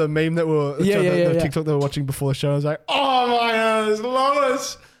 of the meme that the TikTok they were watching before the show. I was like, oh my God, it's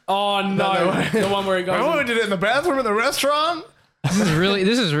Lois. Oh no, the one where he goes. Oh, we did it in the bathroom at the restaurant.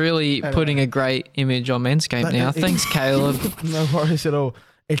 This is really putting a great image on Manscaped now. Thanks, Caleb. No worries at all.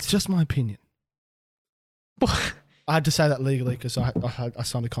 It's just my opinion. I had to say that legally because I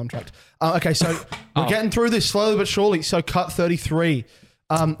signed a contract. Okay, so we're getting through this slowly but surely. So cut 33.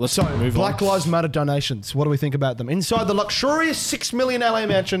 Let's move Black on. Lives Matter donations. What do we think about them? Inside the luxurious $6 million LA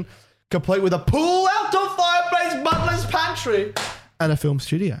mansion, complete with a pool, outdoor fireplace, butler's pantry, and a film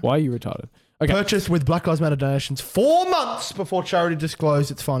studio. Why are you retarded? Okay. Purchased with Black Lives Matter donations 4 months before charity disclosed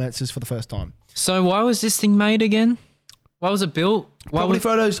its finances for the first time. So why was this thing made again? Why was it built? Property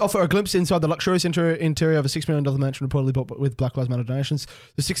photos offer a glimpse inside the luxurious interior of a $6 million mansion reportedly bought with Black Lives Matter donations.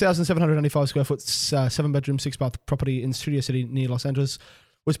 The 6,795 square foot, 7-bedroom, 6-bath property in Studio City near Los Angeles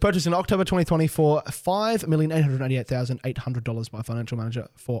was purchased in October 2020 for $5,888,800 by a financial manager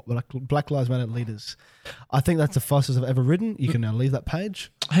for Black Lives Matter leaders. I think that's the fastest I've ever ridden. You can now leave that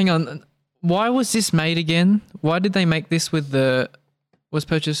page. Hang on. Why was this made again? Why did they make this with was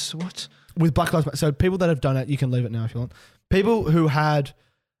purchased what? With Black Lives Matter. So people that have donated, you can leave it now if you want. People who had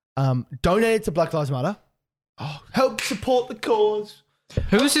donated to Black Lives Matter, help support the cause.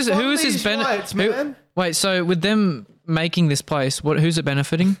 Who is his benefit? Wait, so with them making this place, who's it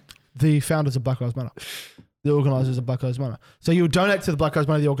benefiting? The founders of Black Lives Matter. The organisers of Black Lives Matter. So you would donate to the Black Lives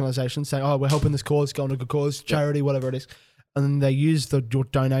Matter, the organisation, saying, we're helping this cause, going to a good cause, charity, whatever it is. And then they use your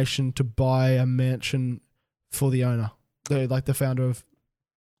donation to buy a mansion for the owner, the founder of.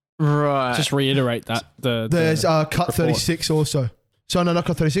 Right. Just reiterate that. There's cut 36 also. So no, not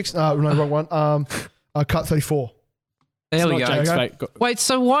cut 36. No, wrong one. Cut 34. There we Jake's go. fake. Wait,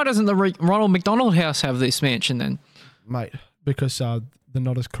 so why doesn't the Ronald McDonald House have this mansion then? Mate, because they're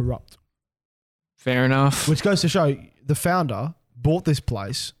not as corrupt. Fair enough. Which goes to show the founder bought this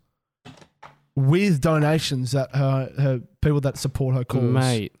place with donations that her people that support her cause.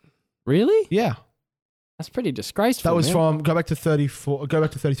 Mate, really? Yeah. That's pretty disgraceful. That was man. from, go back to 34, go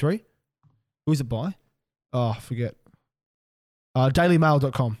back to 33. Who is it by? Oh, I forget.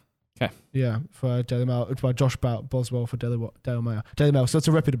 DailyMail.com. Okay. Yeah, for Daily Mail. It's by Josh Boswell for Daily Mail. Daily Mail, so it's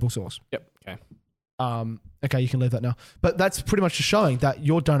a reputable source. Yep, okay. Okay, you can leave that now. But that's pretty much just showing that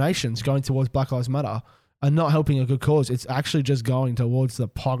your donations going towards Black Lives Matter are not helping a good cause. It's actually just going towards the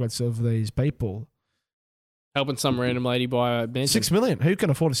pockets of these people. Helping some random lady buy a mansion. $6 million. Who can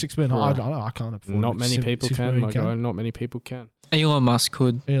afford a $6 million? Right. I don't know. I can't afford. Not many people $6 can, million my guy. Not many people can. Elon Musk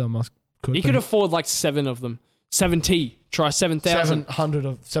could. Elon Musk could. He could afford like 7 of them. 70. Try 7,000.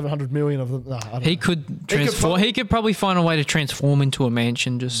 700 million of them. Nah, I don't He know. could transform. He could probably find a way to transform into a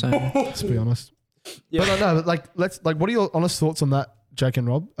mansion. Just saying. Let's be honest. Yeah. But I know. What are your honest thoughts on that, Jake and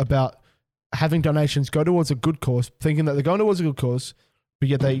Rob, about having donations go towards a good cause, thinking that they're going towards a good cause, but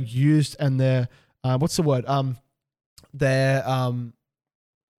yet they used and they're what's the word? They're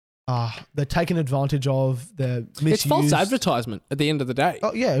taken advantage of. They're misused. It's false advertisement at the end of the day.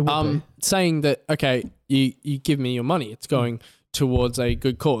 Oh yeah, it would be. Saying that, okay, you give me your money, it's going towards a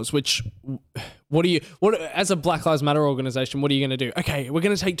good cause, which what as a Black Lives Matter organization, what are you going to do? Okay, we're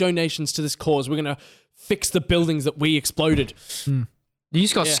going to take donations to this cause. We're going to fix the buildings that we exploded. You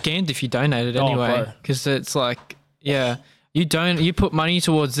just got scammed if you donated anyway, because it's like, you put money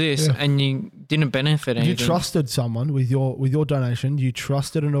towards this and you didn't benefit anything. You trusted someone with your donation. You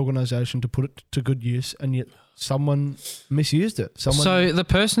trusted an organization to put it to good use, and yet someone misused it. So the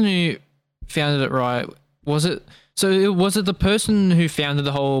person who founded it, right? Was it the person who founded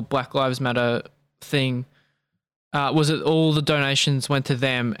the whole Black Lives Matter thing? Was it all the donations went to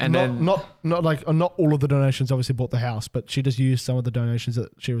them, and not all of the donations obviously bought the house, but she just used some of the donations that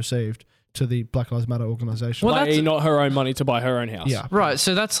she received to the Black Lives Matter organization. Well, that's not her own money to buy her own house. Yeah. Right.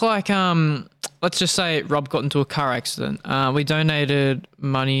 So that's like, let's just say Rob got into a car accident. We donated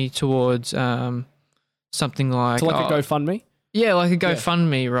money towards something like... To like a GoFundMe? Yeah, like a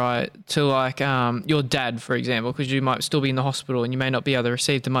GoFundMe, right? To like your dad, for example, because you might still be in the hospital and you may not be able to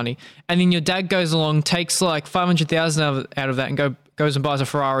receive the money. And then your dad goes along, takes like $500,000 out of that and goes and buys a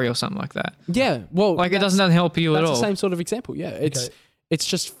Ferrari or something like that. Yeah. Well, like it doesn't help you at all. That's the same sort of example. Yeah. It's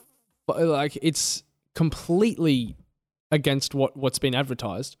just like it's completely against what's been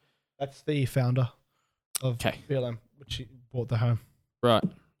advertised. That's the founder of BLM, which he bought the home. Right.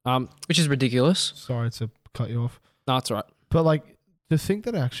 Which is ridiculous. Sorry to cut you off. No, it's all right. But like to think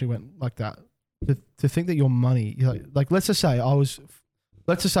that it actually went like that, to think that your money, like let's just say I was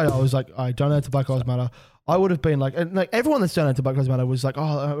like I donated to Black Lives Matter. I would have been like, and like everyone that's donated to Black Lives Matter was like,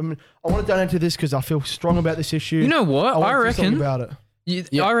 I want to donate to this because I feel strong about this issue. You know what? I want to do something reckon about it.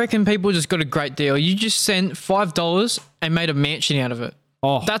 I reckon people just got a great deal. You just sent $5 and made a mansion out of it.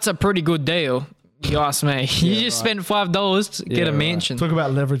 Oh, That's a pretty good deal. You ask me. You just spent $5 to get a mansion. Talk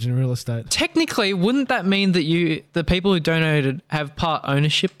about leverage in real estate. Technically, wouldn't that mean that the people who donated have part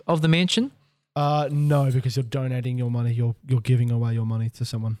ownership of the mansion? No, because you're donating your money. You're giving away your money to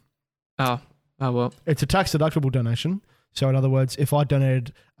someone. Oh well. It's a tax deductible donation. So in other words, if I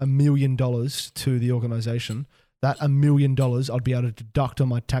donated $1 million to the organization, that $1 million I'd be able to deduct on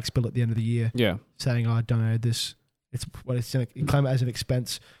my tax bill at the end of the year. yeah. Saying I donated this. You claim it as an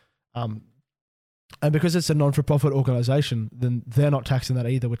expense. And because it's a non-for-profit organization, then they're not taxing that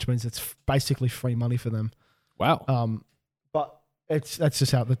either, which means it's basically free money for them. Wow. But that's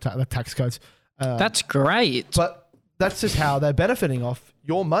just how the tax codes. That's great. But that's just how they're benefiting off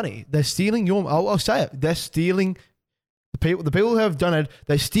your money. They're stealing your. I'll say it. They're stealing the people who have donated.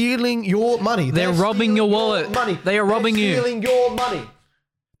 They're stealing your money. They're robbing your wallet. Money. They are robbing you. They're stealing your money.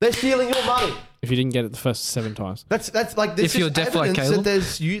 They're stealing your money. If you didn't get it the first 7 times. That's like this. If you're is deaf like evidence Caleb.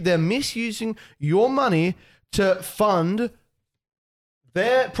 that they're misusing your money to fund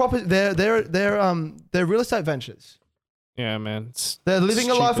their real estate ventures. Yeah, man. They're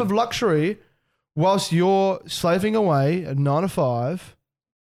living a life of luxury whilst you're slaving away at 9 to 5.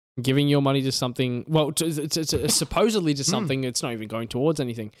 Giving your money to something, well, it's supposedly to something it's not even going towards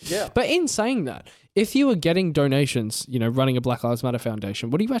anything. Yeah. But in saying that, if you were getting donations, running a Black Lives Matter Foundation,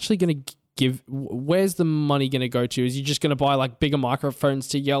 what are you actually going to give? Where's the money going to go to? Is you just going to buy like bigger microphones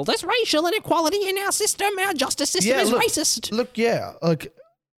to yell, "There's racial inequality in our system. Our justice system is racist." Look, like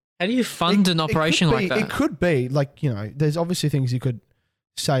How do you fund an operation like that? It could be like, there's obviously things you could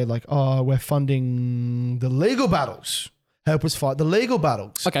say like, oh, we're funding the legal battles. Help us fight the legal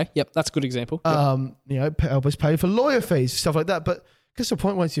battles. Okay, yep, that's a good example. Yep. Help us pay for lawyer fees, stuff like that. But because the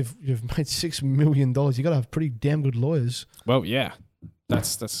point once you've made $6 million, you got to have pretty damn good lawyers. Well, yeah,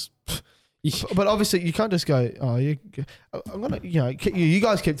 that's. But obviously, you can't just go. Oh, I'm gonna. You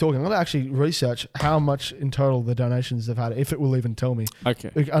guys keep talking. I'm gonna actually research how much in total the donations they've had, if it will even tell me. Okay.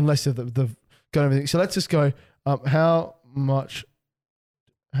 Unless they've got everything. So let's just go. How much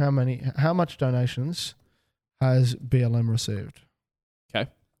donations has BLM received? Okay.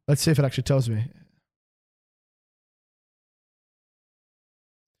 Let's see if it actually tells me.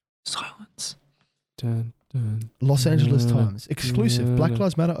 Silence. Dun, dun. Los Angeles Times exclusive. Black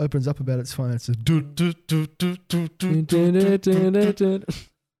Lives Matter opens up about its finances.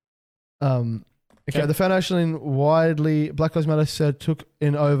 Okay, the foundation Black Lives Matter said took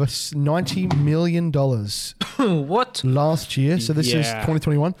in over $90 million What? last year. So this is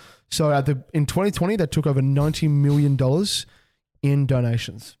 2021. So in 2020, they took over $90 million in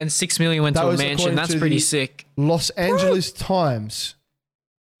donations. And $6 million went That to a was mansion. according That's to pretty the- sick. Los Angeles Times.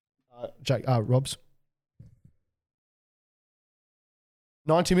 Robs.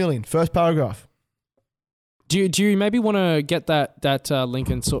 90 million. First paragraph. Do you maybe want to get that link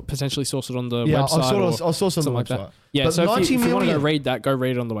and potentially source it on the website? I'll source it on the something like website. that. Yeah, But so if 90 you want to go million. read that, go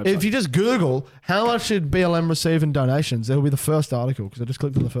read it on the website. If you just Google how much did BLM receive in donations, it'll be the first article because I just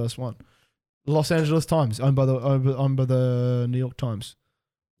clicked on the first one. Los Angeles Times, owned by the New York Times.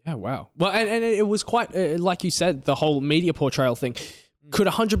 Yeah, wow. Well, and it was quite, like you said, the whole media portrayal thing. Could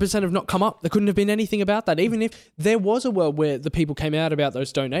 100% have not come up? There couldn't have been anything about that. Even if there was a world where the people came out about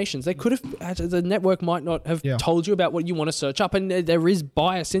those donations, they could have, the network might not have told you about what you want to search up. And there is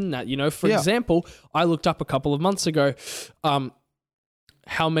bias in that, For example, I looked up a couple of months ago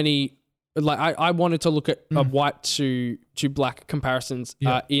how many, I wanted to look at white to black comparisons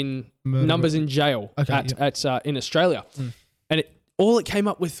in numbers in jail in Australia. And all it came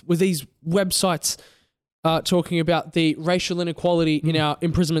up with were these websites talking about the racial inequality in our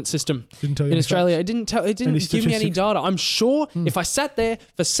imprisonment system in Australia. It didn't give me any data. I'm sure if I sat there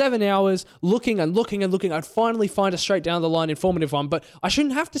for 7 hours looking, I'd finally find a straight down the line informative one. But I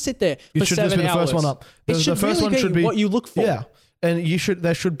shouldn't have to sit there for 7 hours. The first one up. It should be what you look for. Yeah, and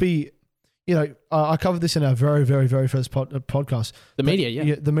there should be. I covered this in our very, very, very first podcast. The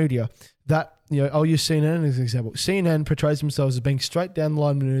media. The media. That, I'll use CNN as an example. CNN portrays themselves as being straight down the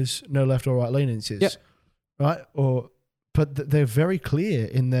line news, no left or right leniencies. Yep. Right? But they're very clear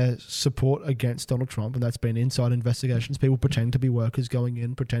in their support against Donald Trump, and that's been inside investigations. People pretending to be workers going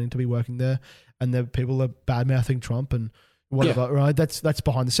in, pretending to be working there, and the people are bad-mouthing Trump and whatever, right? That's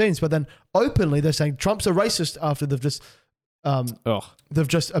behind the scenes. But then openly they're saying Trump's a racist after they've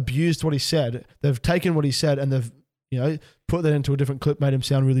just abused what he said. They've taken what he said and they've put that into a different clip, made him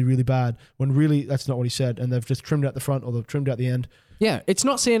sound really, really bad when really that's not what he said, and they've just trimmed out the front or they've trimmed out the end. Yeah, it's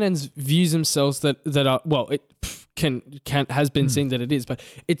not CNN's views themselves that are, well, it has been seen that it is, but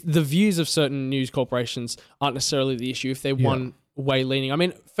the views of certain news corporations aren't necessarily the issue. If they're one way leaning. I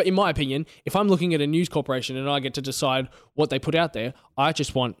mean, in my opinion, if I'm looking at a news corporation and I get to decide what they put out there, I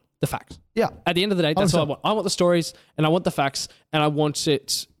just want the facts. Yeah. At the end of the day, that's what I want. I want the stories and I want the facts and I want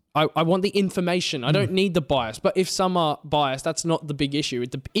it. I want the information. I don't need the bias. But if some are biased, that's not the big issue.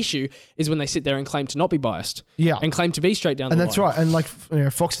 The issue is when they sit there and claim to not be biased. Yeah. And claim to be straight down the And line. that's right. And like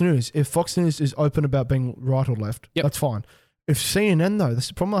Fox News, if Fox News is open about being right or left, that's fine. If CNN though, this is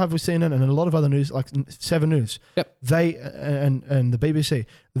the problem I have with CNN and a lot of other news, like 7 News, they and the BBC,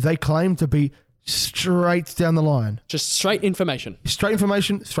 they claim to be straight down the line. Just straight information. Straight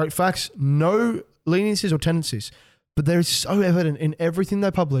information, straight facts, no leniencies or tendencies. But they're so evident in everything they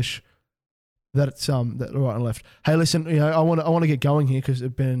publish that it's that right and left. Hey, listen, I want to get going here because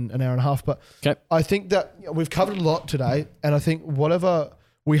it's been an hour and a half. But I think that we've covered a lot today, and I think whatever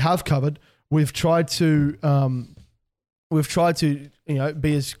we have covered, we've tried to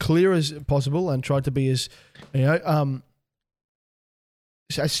be as clear as possible and tried to be as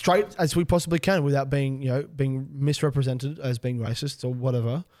as straight as we possibly can without being misrepresented as being racist or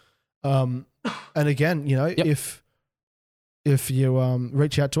whatever. And again, if you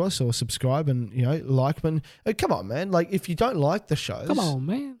reach out to us or subscribe and like, and come on, man, like if you don't like the shows, Come on,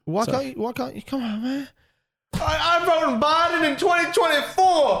 man. why can't you come on, man? I'm voting Biden in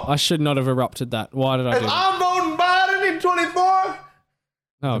 2024. I should not have erupted that. Why did I do that? I'm voting Biden in 24. Oh.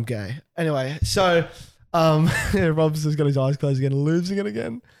 I'm gay. Anyway, so Rob's just got his eyes closed again, losing it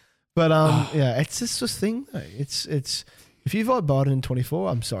again. But it's just this thing. Though. It's if you vote Biden in 24,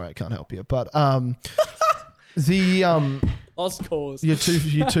 I'm sorry, I can't help you. But you're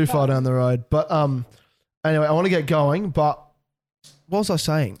too far down the road. But anyway, I want to get going. But what was I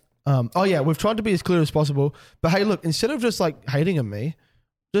saying? We've tried to be as clear as possible. But hey, look, instead of just like hating on me,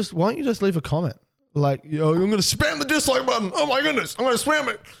 why don't you just leave a comment? Like, I'm going to spam the dislike button. Oh my goodness, I'm going to spam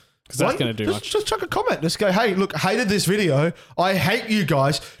it. Because that's going to do much. Just chuck a comment. Just go, hey, look, hated this video. I hate you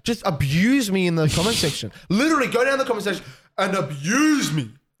guys. Just abuse me in the comment section. Literally go down the comment section and abuse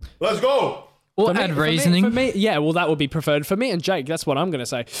me. Let's go. Or add reasoning. For me, that would be preferred. For me and Jake, that's what I'm going to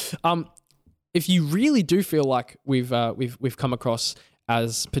say. If you really do feel like we've come across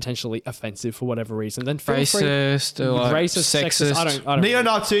as potentially offensive for whatever reason, then feel free. Racist, sexist. I don't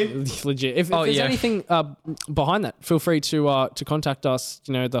neo-Nazi. Legit. If there's anything behind that, feel free to contact us.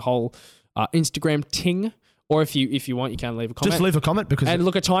 The whole Instagram ting. Or if you want, you can leave a comment. Just leave a comment and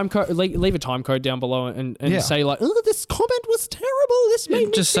look a time code. Leave a time code down below and say like, "Oh, this comment was terrible. This made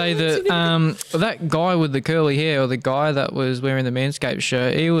me just say that that guy with the curly hair or the guy that was wearing the Manscaped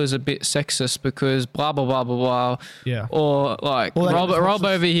shirt, he was a bit sexist because blah blah blah blah blah. Yeah. Or like Rob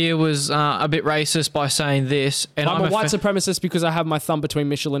over here was a bit racist by saying this, and I'm a white supremacist because I have my thumb between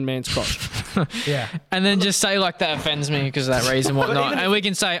Michelin Man's crotch. Yeah. And then just say like that offends me because of that reason, whatnot, and we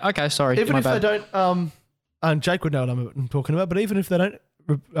can say, okay, sorry, even if bad. they don't and Jake would know what I'm talking about, but even if they don't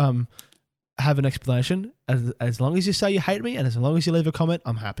have an explanation, as long as you say you hate me and as long as you leave a comment,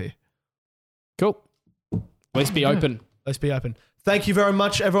 I'm happy. Cool. Let's be open. Let's be open. Thank you very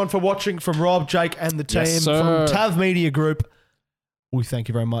much, everyone, for watching. From Rob, Jake, and the team from Tav Media Group, we thank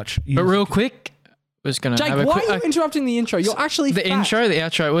you very much. But real quick, was going to Jake, have why are you interrupting the intro? You're actually the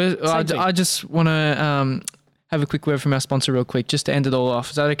outro. I just want to have a quick word from our sponsor real quick, just to end it all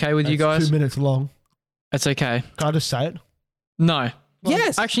off. Is that okay with you guys? 2 minutes long. It's okay. Can I just say it? No.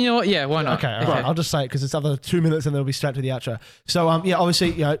 Yes. Actually, you know what? Yeah, why not? Okay, right. I'll just say it because it's another 2 minutes and then we'll be straight to the outro. So,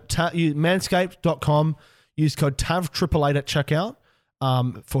 obviously, manscaped.com, use code TAV888 at checkout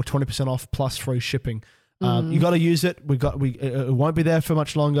for 20% off plus free shipping. You got to use it. It won't be there for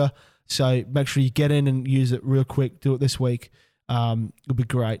much longer. So make sure you get in and use it real quick. Do it this week. It'll be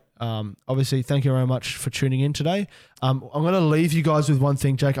great. Obviously, thank you very much for tuning in today. I'm going to leave you guys with one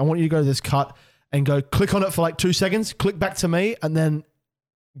thing, Jake. I want you to go to this cut and go click on it for like 2 seconds, click back to me, and then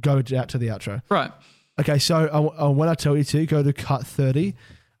go out to the outro. Right. Okay, so when I tell you to, go to cut 30.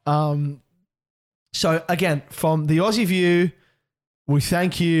 So again, from the Aussie View, we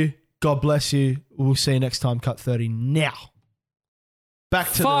thank you. God bless you. We'll see you next time, cut 30 now.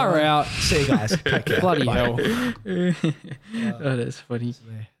 Back to Far out. See you guys. Take care. Bloody Bye. hell. That is funny.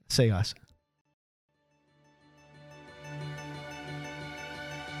 See you guys.